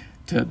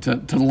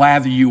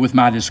lather you with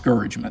my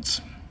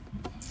discouragements.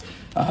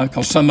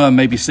 Because some of them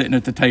may be sitting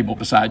at the table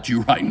beside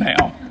you right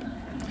now.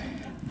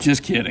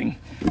 Just kidding.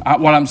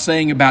 What I'm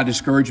saying about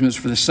discouragement is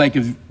for the sake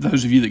of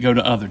those of you that go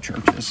to other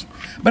churches.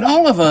 But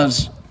all of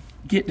us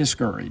get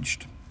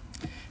discouraged.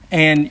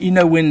 And,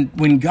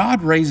 when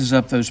God raises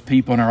up those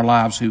people in our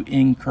lives who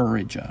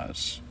encourage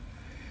us,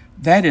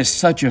 that is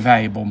such a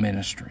valuable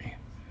ministry.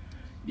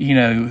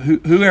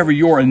 Whoever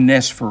your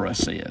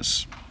Onesiphorus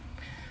is,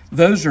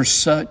 those are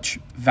such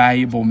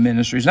valuable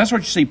ministries. And that's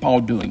what you see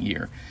Paul doing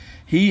here.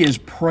 He is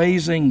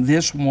praising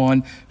this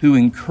one who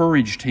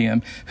encouraged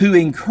him to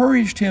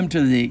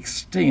the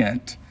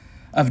extent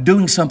of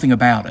doing something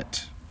about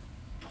it,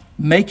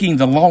 making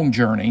the long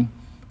journey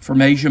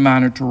from Asia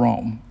Minor to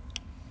Rome.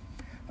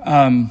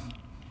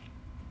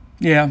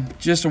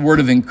 Just a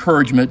word of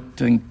encouragement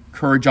to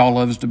encourage all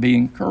of us to be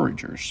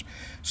encouragers.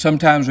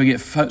 Sometimes we get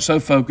so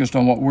focused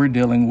on what we're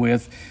dealing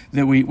with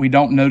that we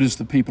don't notice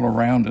the people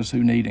around us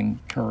who need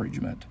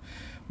encouragement.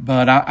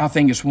 But I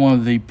think it's one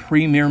of the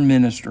premier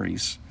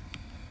ministries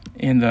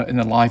in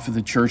the life of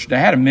the church. I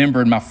had a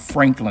member in my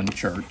Franklin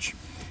church.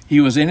 He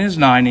was in his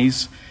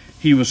 90s.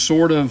 He was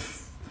sort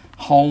of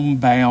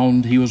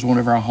homebound. He was one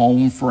of our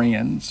home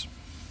friends.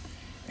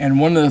 And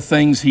one of the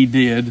things he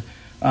did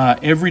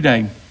every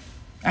day,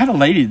 I had a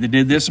lady that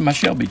did this in my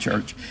Shelby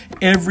church.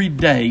 Every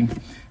day,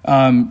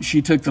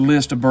 she took the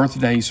list of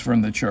birthdays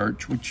from the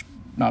church, which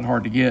not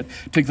hard to get,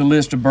 took the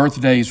list of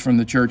birthdays from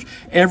the church.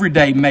 Every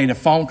day made a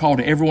phone call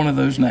to every one of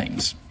those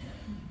names.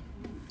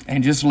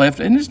 And just left,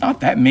 and it's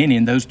not that many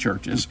in those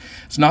churches.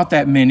 It's not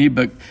that many,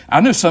 but I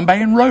know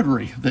somebody in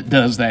Rotary that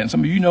does that, and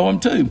some of you know him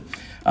too.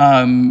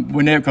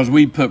 Because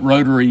we put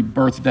Rotary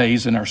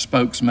birthdays in our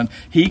spokesman,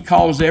 he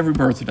calls every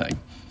birthday.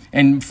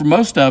 And for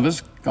most of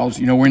us, because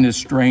we're in this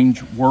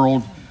strange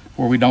world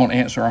where we don't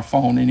answer our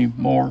phone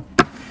anymore,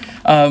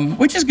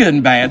 which is good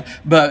and bad.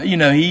 But he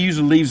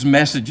usually leaves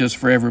messages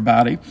for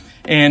everybody.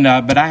 And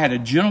but I had a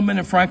gentleman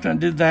in Franklin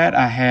that did that.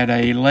 I had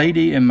a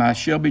lady in my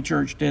Shelby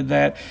church did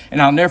that.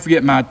 And I'll never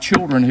forget my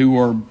children who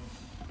were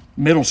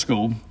middle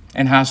school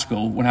and high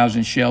school when I was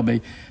in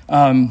Shelby.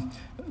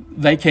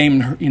 They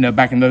came,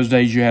 back in those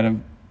days you had a,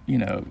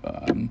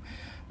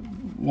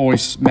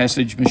 voice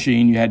message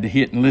machine you had to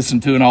hit and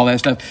listen to and all that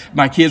stuff.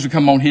 My kids would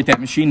come on, hit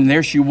that machine, and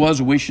there she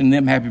was wishing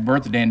them happy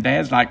birthday. And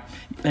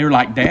they were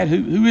like, Dad,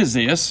 who is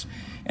this?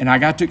 And I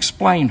got to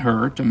explain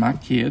her to my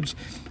kids.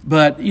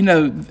 But,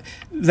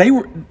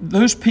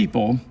 those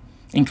people,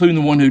 including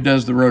the one who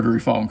does the Rotary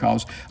phone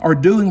calls, are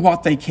doing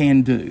what they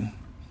can do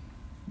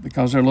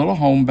because they're a little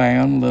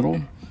homebound,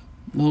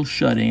 little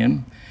shut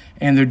in,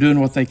 and they're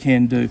doing what they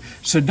can do.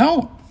 So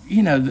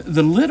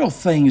the little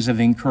things of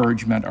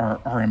encouragement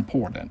are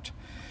important.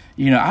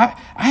 I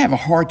have a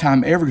hard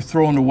time ever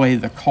throwing away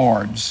the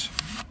cards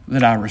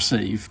that I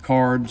receive,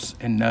 cards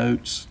and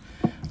notes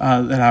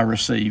that I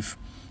receive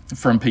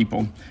from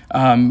people.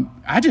 I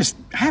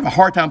have a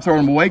hard time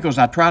throwing them away because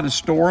I try to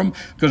store them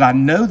because I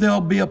know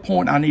there'll be a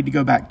point I need to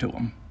go back to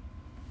them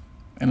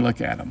and look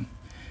at them.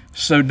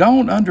 So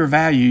don't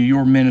undervalue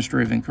your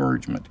ministry of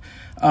encouragement.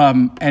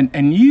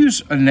 And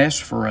use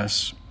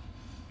Onesiphorus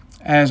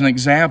as an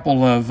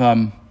example of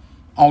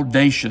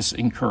audacious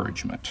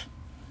encouragement.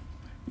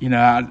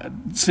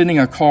 Sending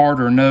a card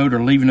or a note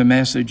or leaving a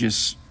message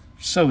is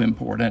so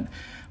important,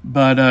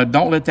 but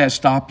don't let that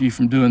stop you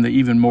from doing the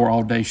even more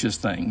audacious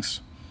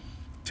things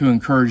to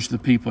encourage the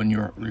people in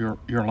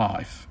your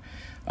life,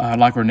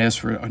 like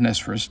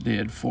Onesiphorus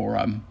did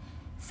for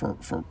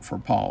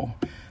Paul.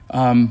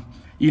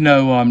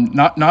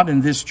 Not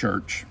in this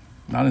church,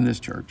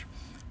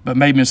 but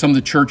maybe in some of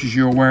the churches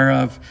you're aware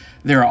of,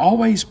 there are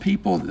always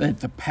people that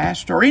the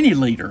pastor or any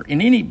leader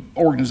in any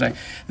organization,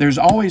 there's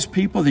always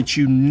people that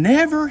you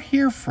never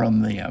hear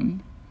from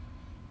them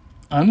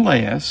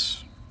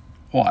unless,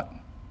 what?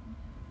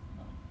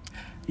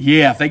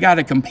 Yeah, if they got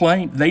a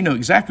complaint, they know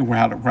exactly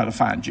where to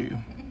find you.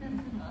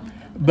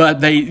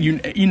 But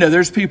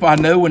there's people I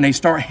know when they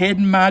start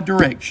heading my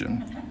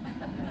direction.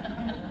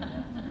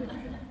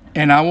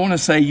 And I want to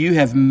say you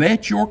have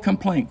met your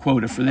complaint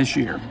quota for this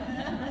year.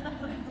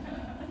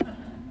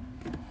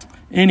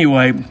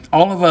 Anyway,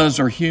 all of us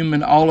are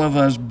human. All of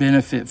us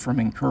benefit from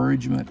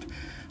encouragement.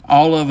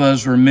 All of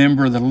us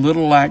remember the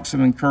little acts of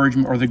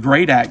encouragement or the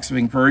great acts of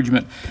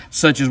encouragement,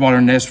 such as what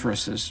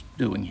Onesiphorus is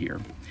doing here.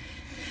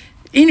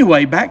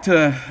 Anyway, back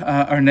to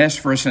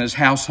Onesiphorus and his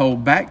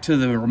household, back to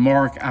the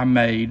remark I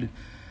made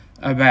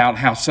about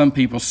how some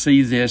people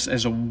see this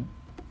as a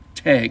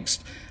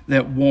text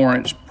that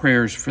warrants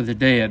prayers for the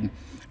dead.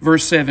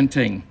 Verse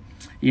 17,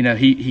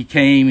 he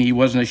came, he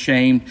wasn't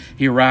ashamed,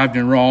 he arrived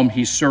in Rome,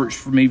 he searched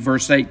for me.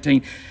 Verse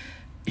 18,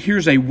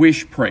 here's a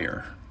wish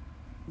prayer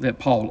that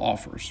Paul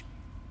offers.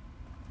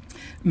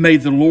 May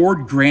the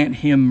Lord grant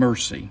him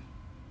mercy,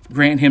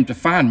 grant him to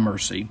find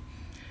mercy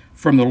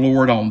from the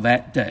Lord on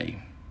that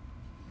day.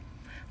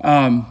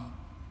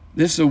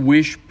 This is a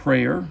wish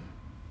prayer.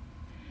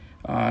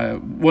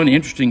 One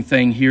interesting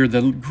thing here,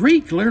 the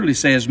Greek literally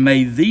says,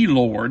 may the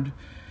Lord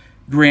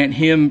grant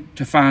him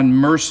to find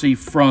mercy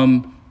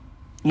from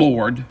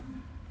Lord,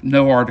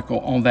 no article,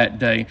 on that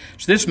day.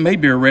 So this may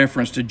be a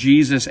reference to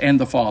Jesus and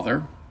the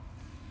Father.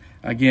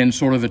 Again,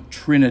 sort of a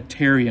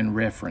Trinitarian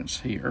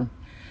reference here.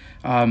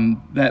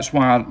 That's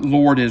why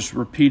Lord is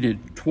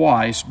repeated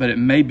twice, but it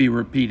may be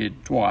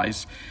repeated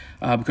twice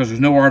because there's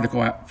no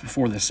article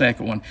before the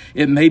second one.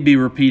 It may be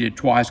repeated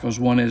twice because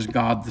one is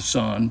God the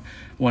Son,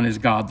 one is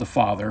God the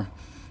Father.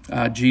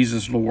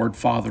 Jesus Lord,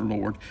 Father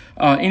Lord.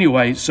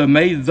 Anyway, so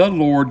may the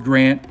Lord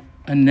grant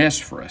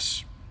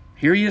Onesiphorus.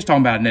 Here he is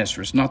talking about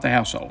Onesiphorus, not the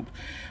household.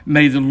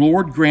 May the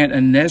Lord grant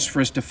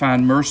Onesiphorus to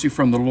find mercy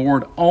from the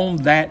Lord on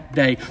that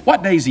day.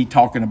 What day is he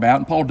talking about?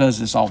 And Paul does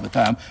this all the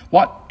time.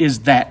 What is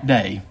that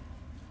day?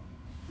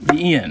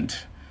 The end,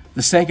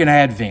 the second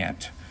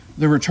advent,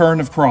 the return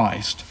of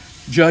Christ,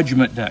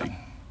 Judgment Day.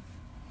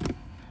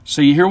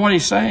 So you hear what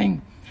he's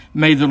saying?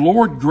 May the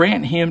Lord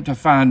grant him to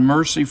find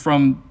mercy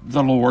from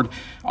the Lord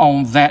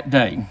on that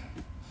day.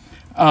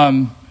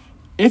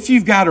 If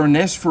you've got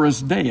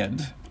Onesiphorus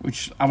dead,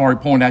 which I've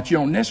already pointed out, you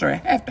don't necessarily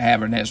have to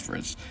have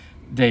Onesiphorus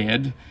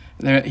dead.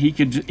 He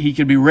could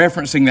be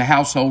referencing the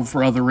household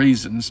for other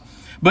reasons.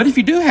 But if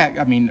you do have,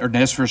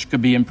 Onesiphorus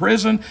could be in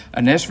prison.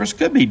 Onesiphorus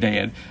could be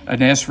dead.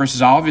 Onesiphorus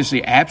is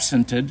obviously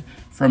absented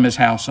from his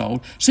household.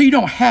 So you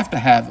don't have to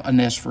have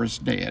Onesiphorus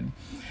dead.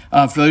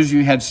 For those of you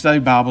who had study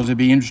Bibles, it'd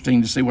be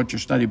interesting to see what your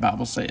study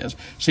Bible says.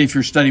 See if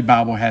your study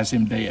Bible has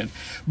him dead.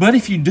 But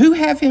if you do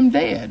have him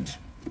dead,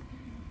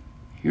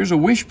 here's a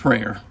wish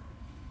prayer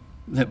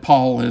that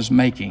Paul is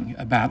making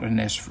about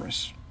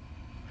Onesiphorus.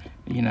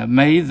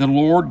 May the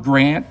Lord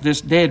grant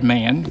this dead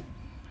man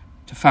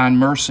to find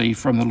mercy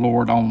from the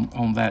Lord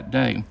on that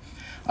day.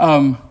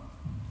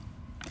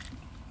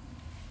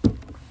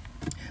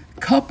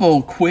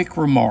 Couple quick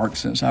remarks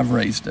since I've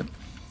raised it.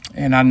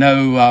 And I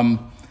know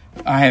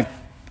I have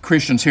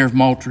Christians here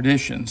from all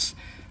traditions.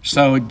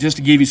 So just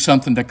to give you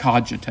something to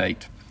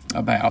cogitate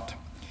about.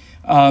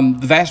 The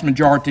vast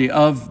majority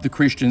of the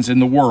Christians in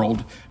the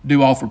world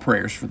do offer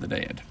prayers for the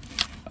dead.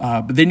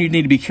 But then you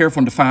need to be careful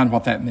and define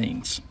what that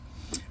means.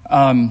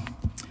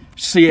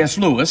 C.S.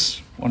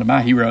 Lewis, one of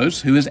my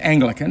heroes, who is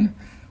Anglican,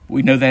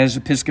 we know that as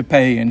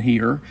Episcopalian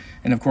here,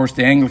 and of course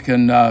the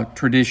Anglican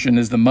tradition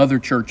is the mother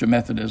church of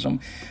Methodism.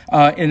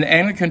 In the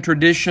Anglican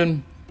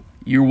tradition,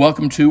 you're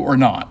welcome to or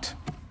not.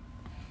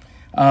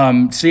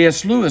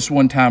 C.S. Lewis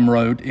one time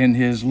wrote in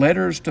his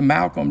letters to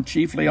Malcolm,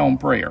 chiefly on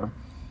prayer,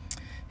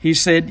 he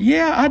said,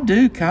 yeah, I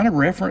do kind of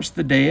reference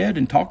the dead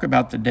and talk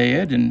about the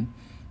dead in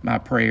my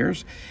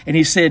prayers. And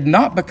he said,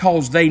 not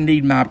because they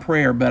need my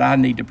prayer, but I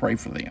need to pray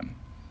for them.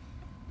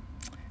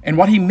 And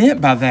what he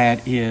meant by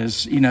that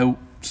is,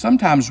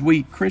 sometimes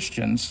we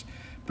Christians,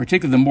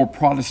 particularly the more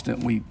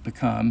Protestant we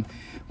become,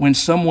 when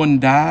someone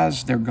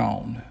dies, they're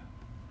gone.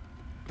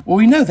 Well,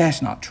 we know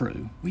that's not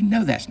true.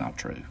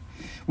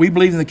 We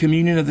believe in the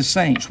communion of the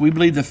saints. We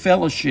believe the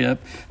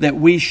fellowship that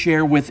we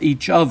share with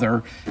each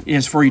other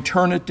is for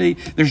eternity.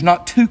 There's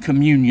not two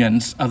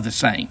communions of the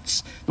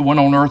saints, the one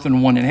on earth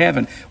and one in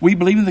heaven. We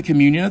believe in the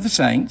communion of the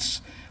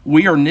saints.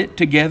 We are knit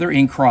together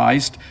in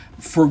Christ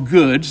for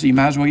good. So you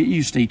might as well get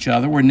used to each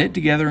other. We're knit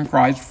together in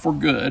Christ for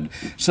good.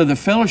 So the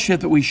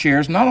fellowship that we share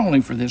is not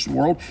only for this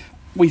world.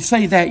 We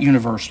say that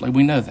universally.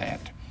 We know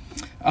that.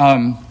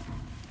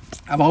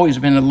 I've always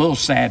been a little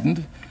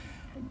saddened.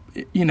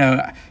 In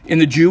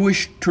the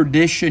Jewish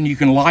tradition, you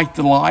can light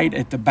the light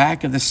at the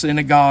back of the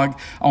synagogue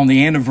on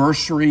the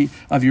anniversary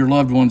of your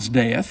loved one's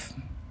death.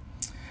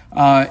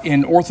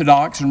 In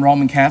Orthodox and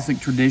Roman Catholic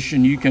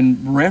tradition, you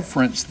can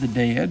reference the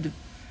dead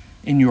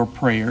in your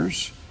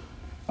prayers.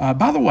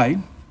 By the way,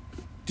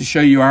 to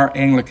show you our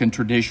Anglican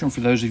tradition,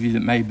 for those of you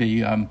that may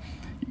be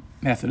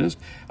Methodist,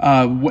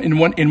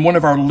 in one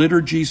of our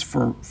liturgies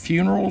for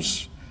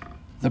funerals,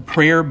 the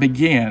prayer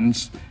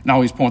begins, and I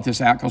always point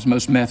this out because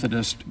most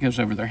Methodists goes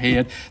over their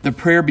head. The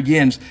prayer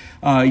begins,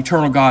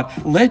 Eternal God,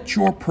 let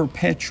your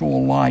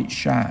perpetual light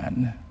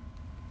shine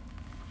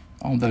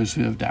on those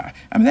who have died.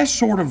 I mean, that's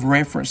sort of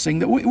referencing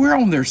that we're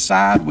on their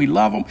side, we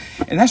love them.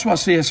 And that's what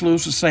C.S.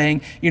 Lewis was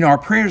saying. You know, our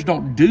prayers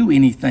don't do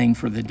anything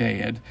for the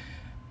dead,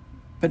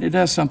 but it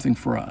does something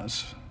for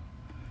us.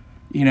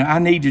 You know, I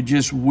need to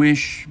just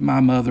wish my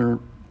mother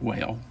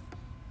well.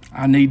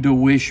 I need to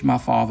wish my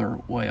father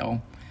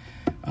well.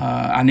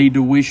 I need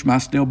to wish my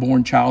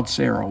stillborn child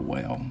Sarah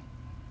well.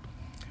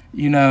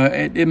 You know,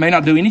 it may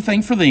not do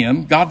anything for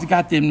them. God's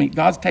got them.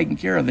 God's taking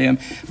care of them.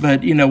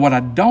 But, you know, what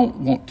I don't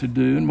want to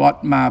do, and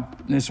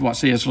this is what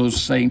C.S. Lewis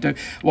is saying too,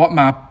 what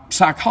my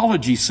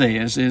psychology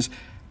says is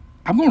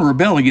I'm going to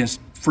rebel against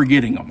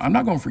forgetting them. I'm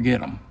not going to forget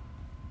them.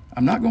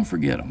 I'm not going to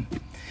forget them.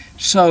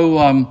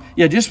 So,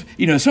 just,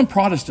 you know, some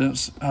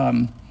Protestants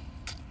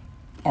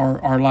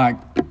are like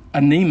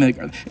anemic.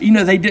 You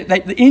know,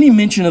 any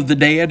mention of the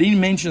dead, any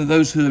mention of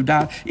those who have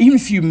died, even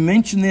if you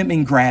mention them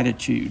in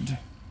gratitude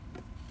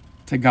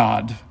to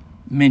God,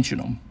 mention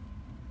them.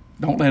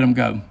 Don't let them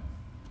go.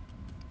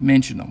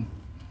 Mention them.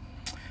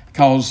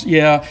 Because,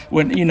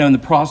 when, you know, in the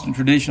Protestant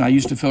tradition, I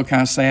used to feel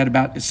kind of sad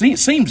about it. It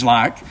seems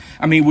like,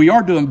 I mean, we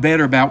are doing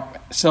better about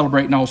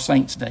celebrating All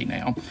Saints' Day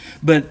now.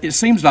 But it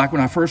seems like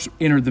when I first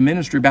entered the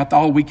ministry, about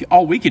all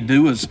we could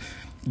do was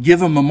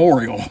give a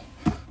memorial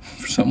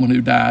for someone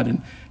who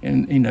died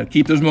and you know,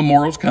 keep those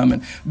memorials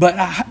coming.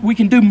 But we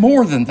can do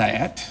more than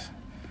that.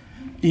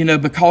 You know,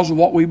 because of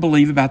what we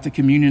believe about the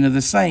communion of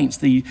the saints,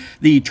 the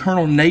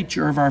eternal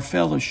nature of our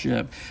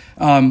fellowship.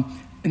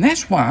 And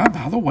that's why,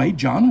 by the way,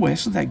 John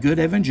Wesley, that good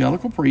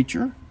evangelical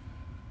preacher,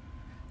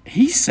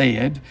 he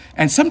said,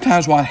 and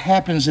sometimes what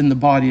happens in the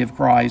body of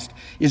Christ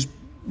is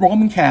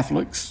Roman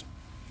Catholics,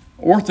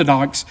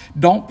 Orthodox,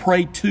 don't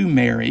pray to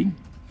Mary,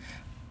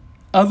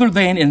 other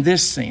than in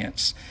this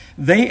sense.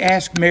 They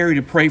ask Mary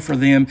to pray for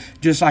them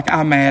just like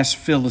I'm asked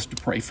Phyllis to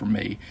pray for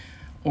me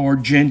or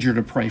Ginger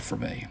to pray for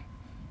me.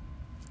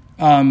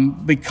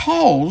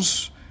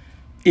 Because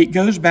it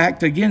goes back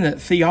to, again,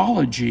 that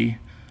theology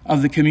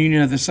of the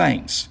communion of the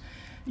saints.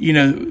 You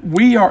know,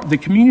 the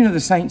communion of the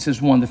saints is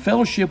one. The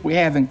fellowship we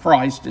have in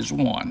Christ is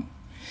one.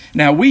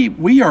 Now,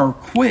 we are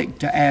quick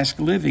to ask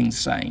living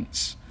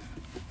saints,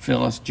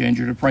 Phyllis,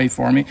 Ginger, to pray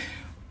for me.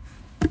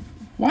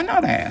 Why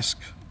not ask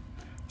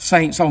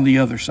saints on the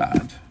other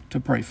side to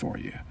pray for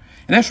you?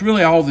 And that's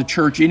really all the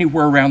church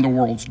anywhere around the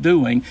world's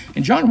doing.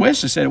 And John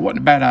Wesley said it wasn't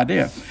a bad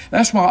idea.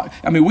 That's why,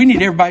 I mean, we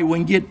need everybody we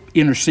can get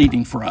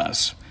interceding for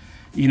us.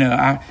 You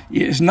know,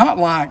 it's not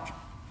like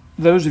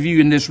those of you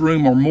in this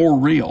room are more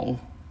real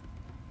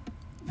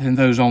than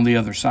those on the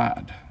other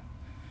side.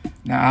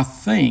 Now, I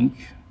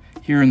think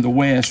here in the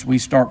West, we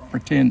start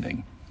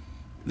pretending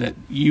that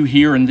you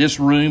here in this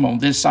room on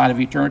this side of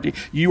eternity,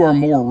 you are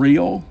more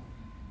real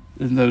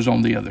than those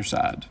on the other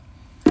side.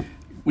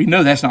 We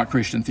know that's not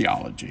Christian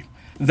theology.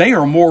 They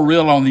are more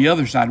real on the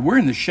other side. We're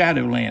in the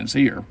shadowlands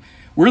here.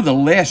 We're the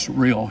less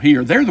real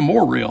here. They're the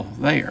more real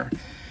there.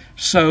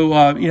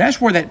 So that's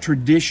where that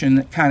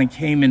tradition kind of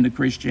came into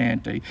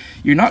Christianity.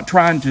 You're not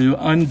trying to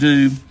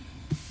undo,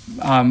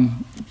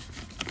 and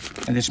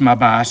this is my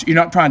bias, you're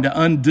not trying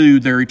to undo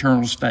their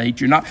eternal state.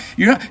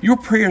 Your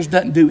prayers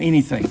doesn't do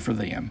anything for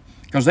them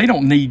because they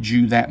don't need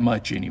you that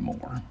much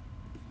anymore.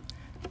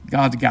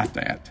 God's got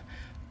that.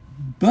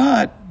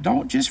 But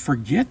don't just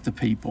forget the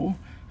people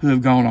who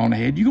have gone on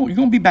ahead. You're going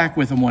to be back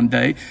with them one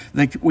day.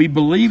 We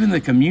believe in the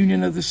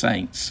communion of the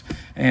saints.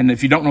 And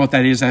if you don't know what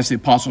that is, that's the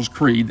Apostles'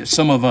 Creed, that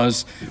some of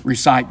us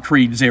recite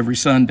creeds every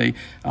Sunday.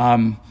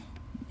 One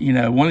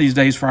of these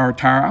days for I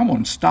retire, I'm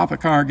going to stop a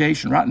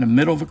congregation right in the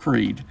middle of a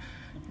creed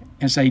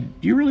and say, do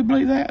you really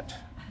believe that?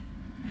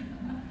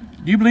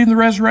 Do you believe in the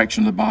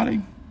resurrection of the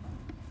body?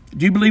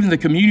 Do you believe in the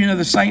communion of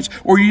the saints?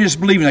 Or you just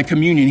believe in the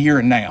communion here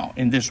and now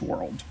in this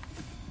world?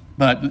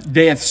 But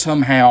death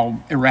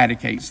somehow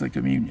eradicates the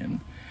communion.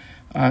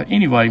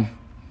 Anyway,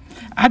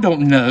 I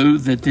don't know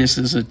that this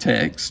is a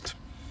text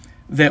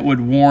that would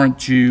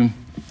warrant you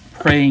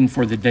praying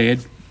for the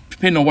dead,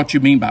 depending on what you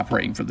mean by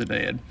praying for the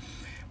dead.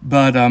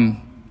 But,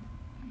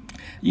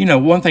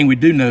 one thing we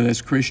do know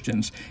as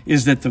Christians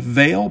is that the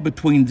veil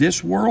between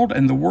this world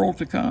and the world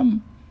to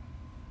come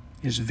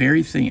is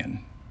very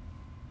thin.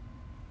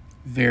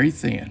 Very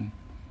thin.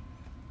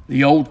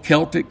 The old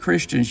Celtic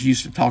Christians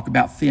used to talk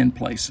about thin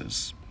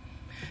places.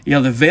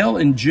 The veil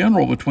in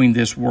general between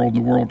this world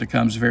and the world to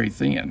come is very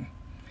thin.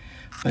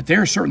 But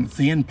there are certain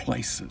thin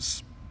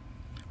places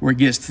where it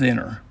gets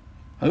thinner.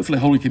 Hopefully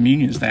Holy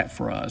Communion is that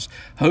for us.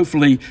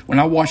 Hopefully when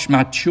I watched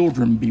my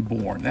children be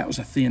born, that was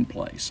a thin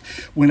place.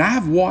 When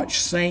I've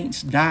watched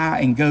saints die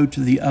and go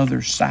to the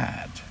other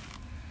side,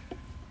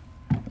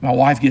 My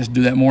wife gets to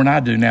do that more than I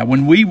do now.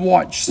 When we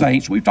watch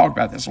saints, we've talked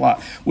about this a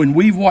lot. When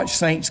we've watched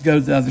saints go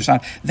to the other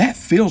side, that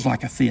feels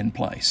like a thin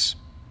place.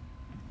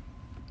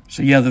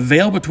 So yeah, the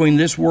veil between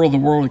this world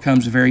and the world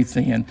becomes very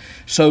thin.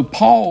 So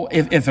Paul,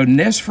 if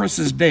Onesiphorus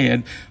is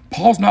dead,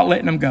 Paul's not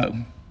letting him go.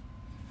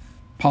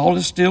 Paul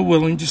is still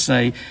willing to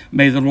say,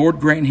 may the Lord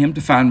grant him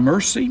to find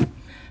mercy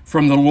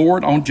from the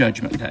Lord on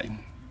Judgment Day.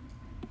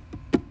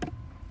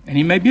 And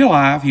he may be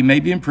alive, he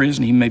may be in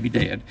prison, he may be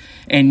dead.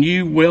 And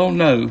you well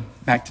know,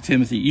 back to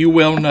Timothy, you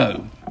well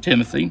know,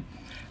 Timothy,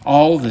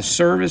 all the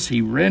service he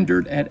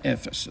rendered at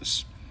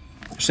Ephesus.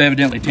 So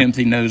evidently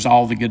Timothy knows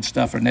all the good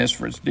stuff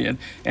Onesiphorus did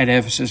at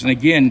Ephesus. And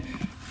again,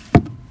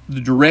 the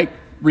direct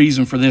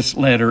reason for this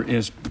letter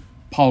is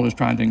Paul is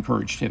trying to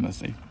encourage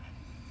Timothy.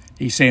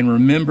 He's saying,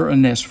 remember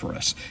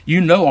Onesiphorus.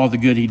 You know all the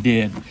good he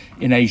did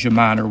in Asia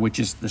Minor, which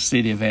is the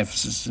city of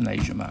Ephesus in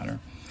Asia Minor.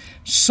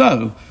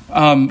 So,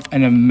 an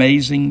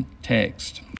amazing text.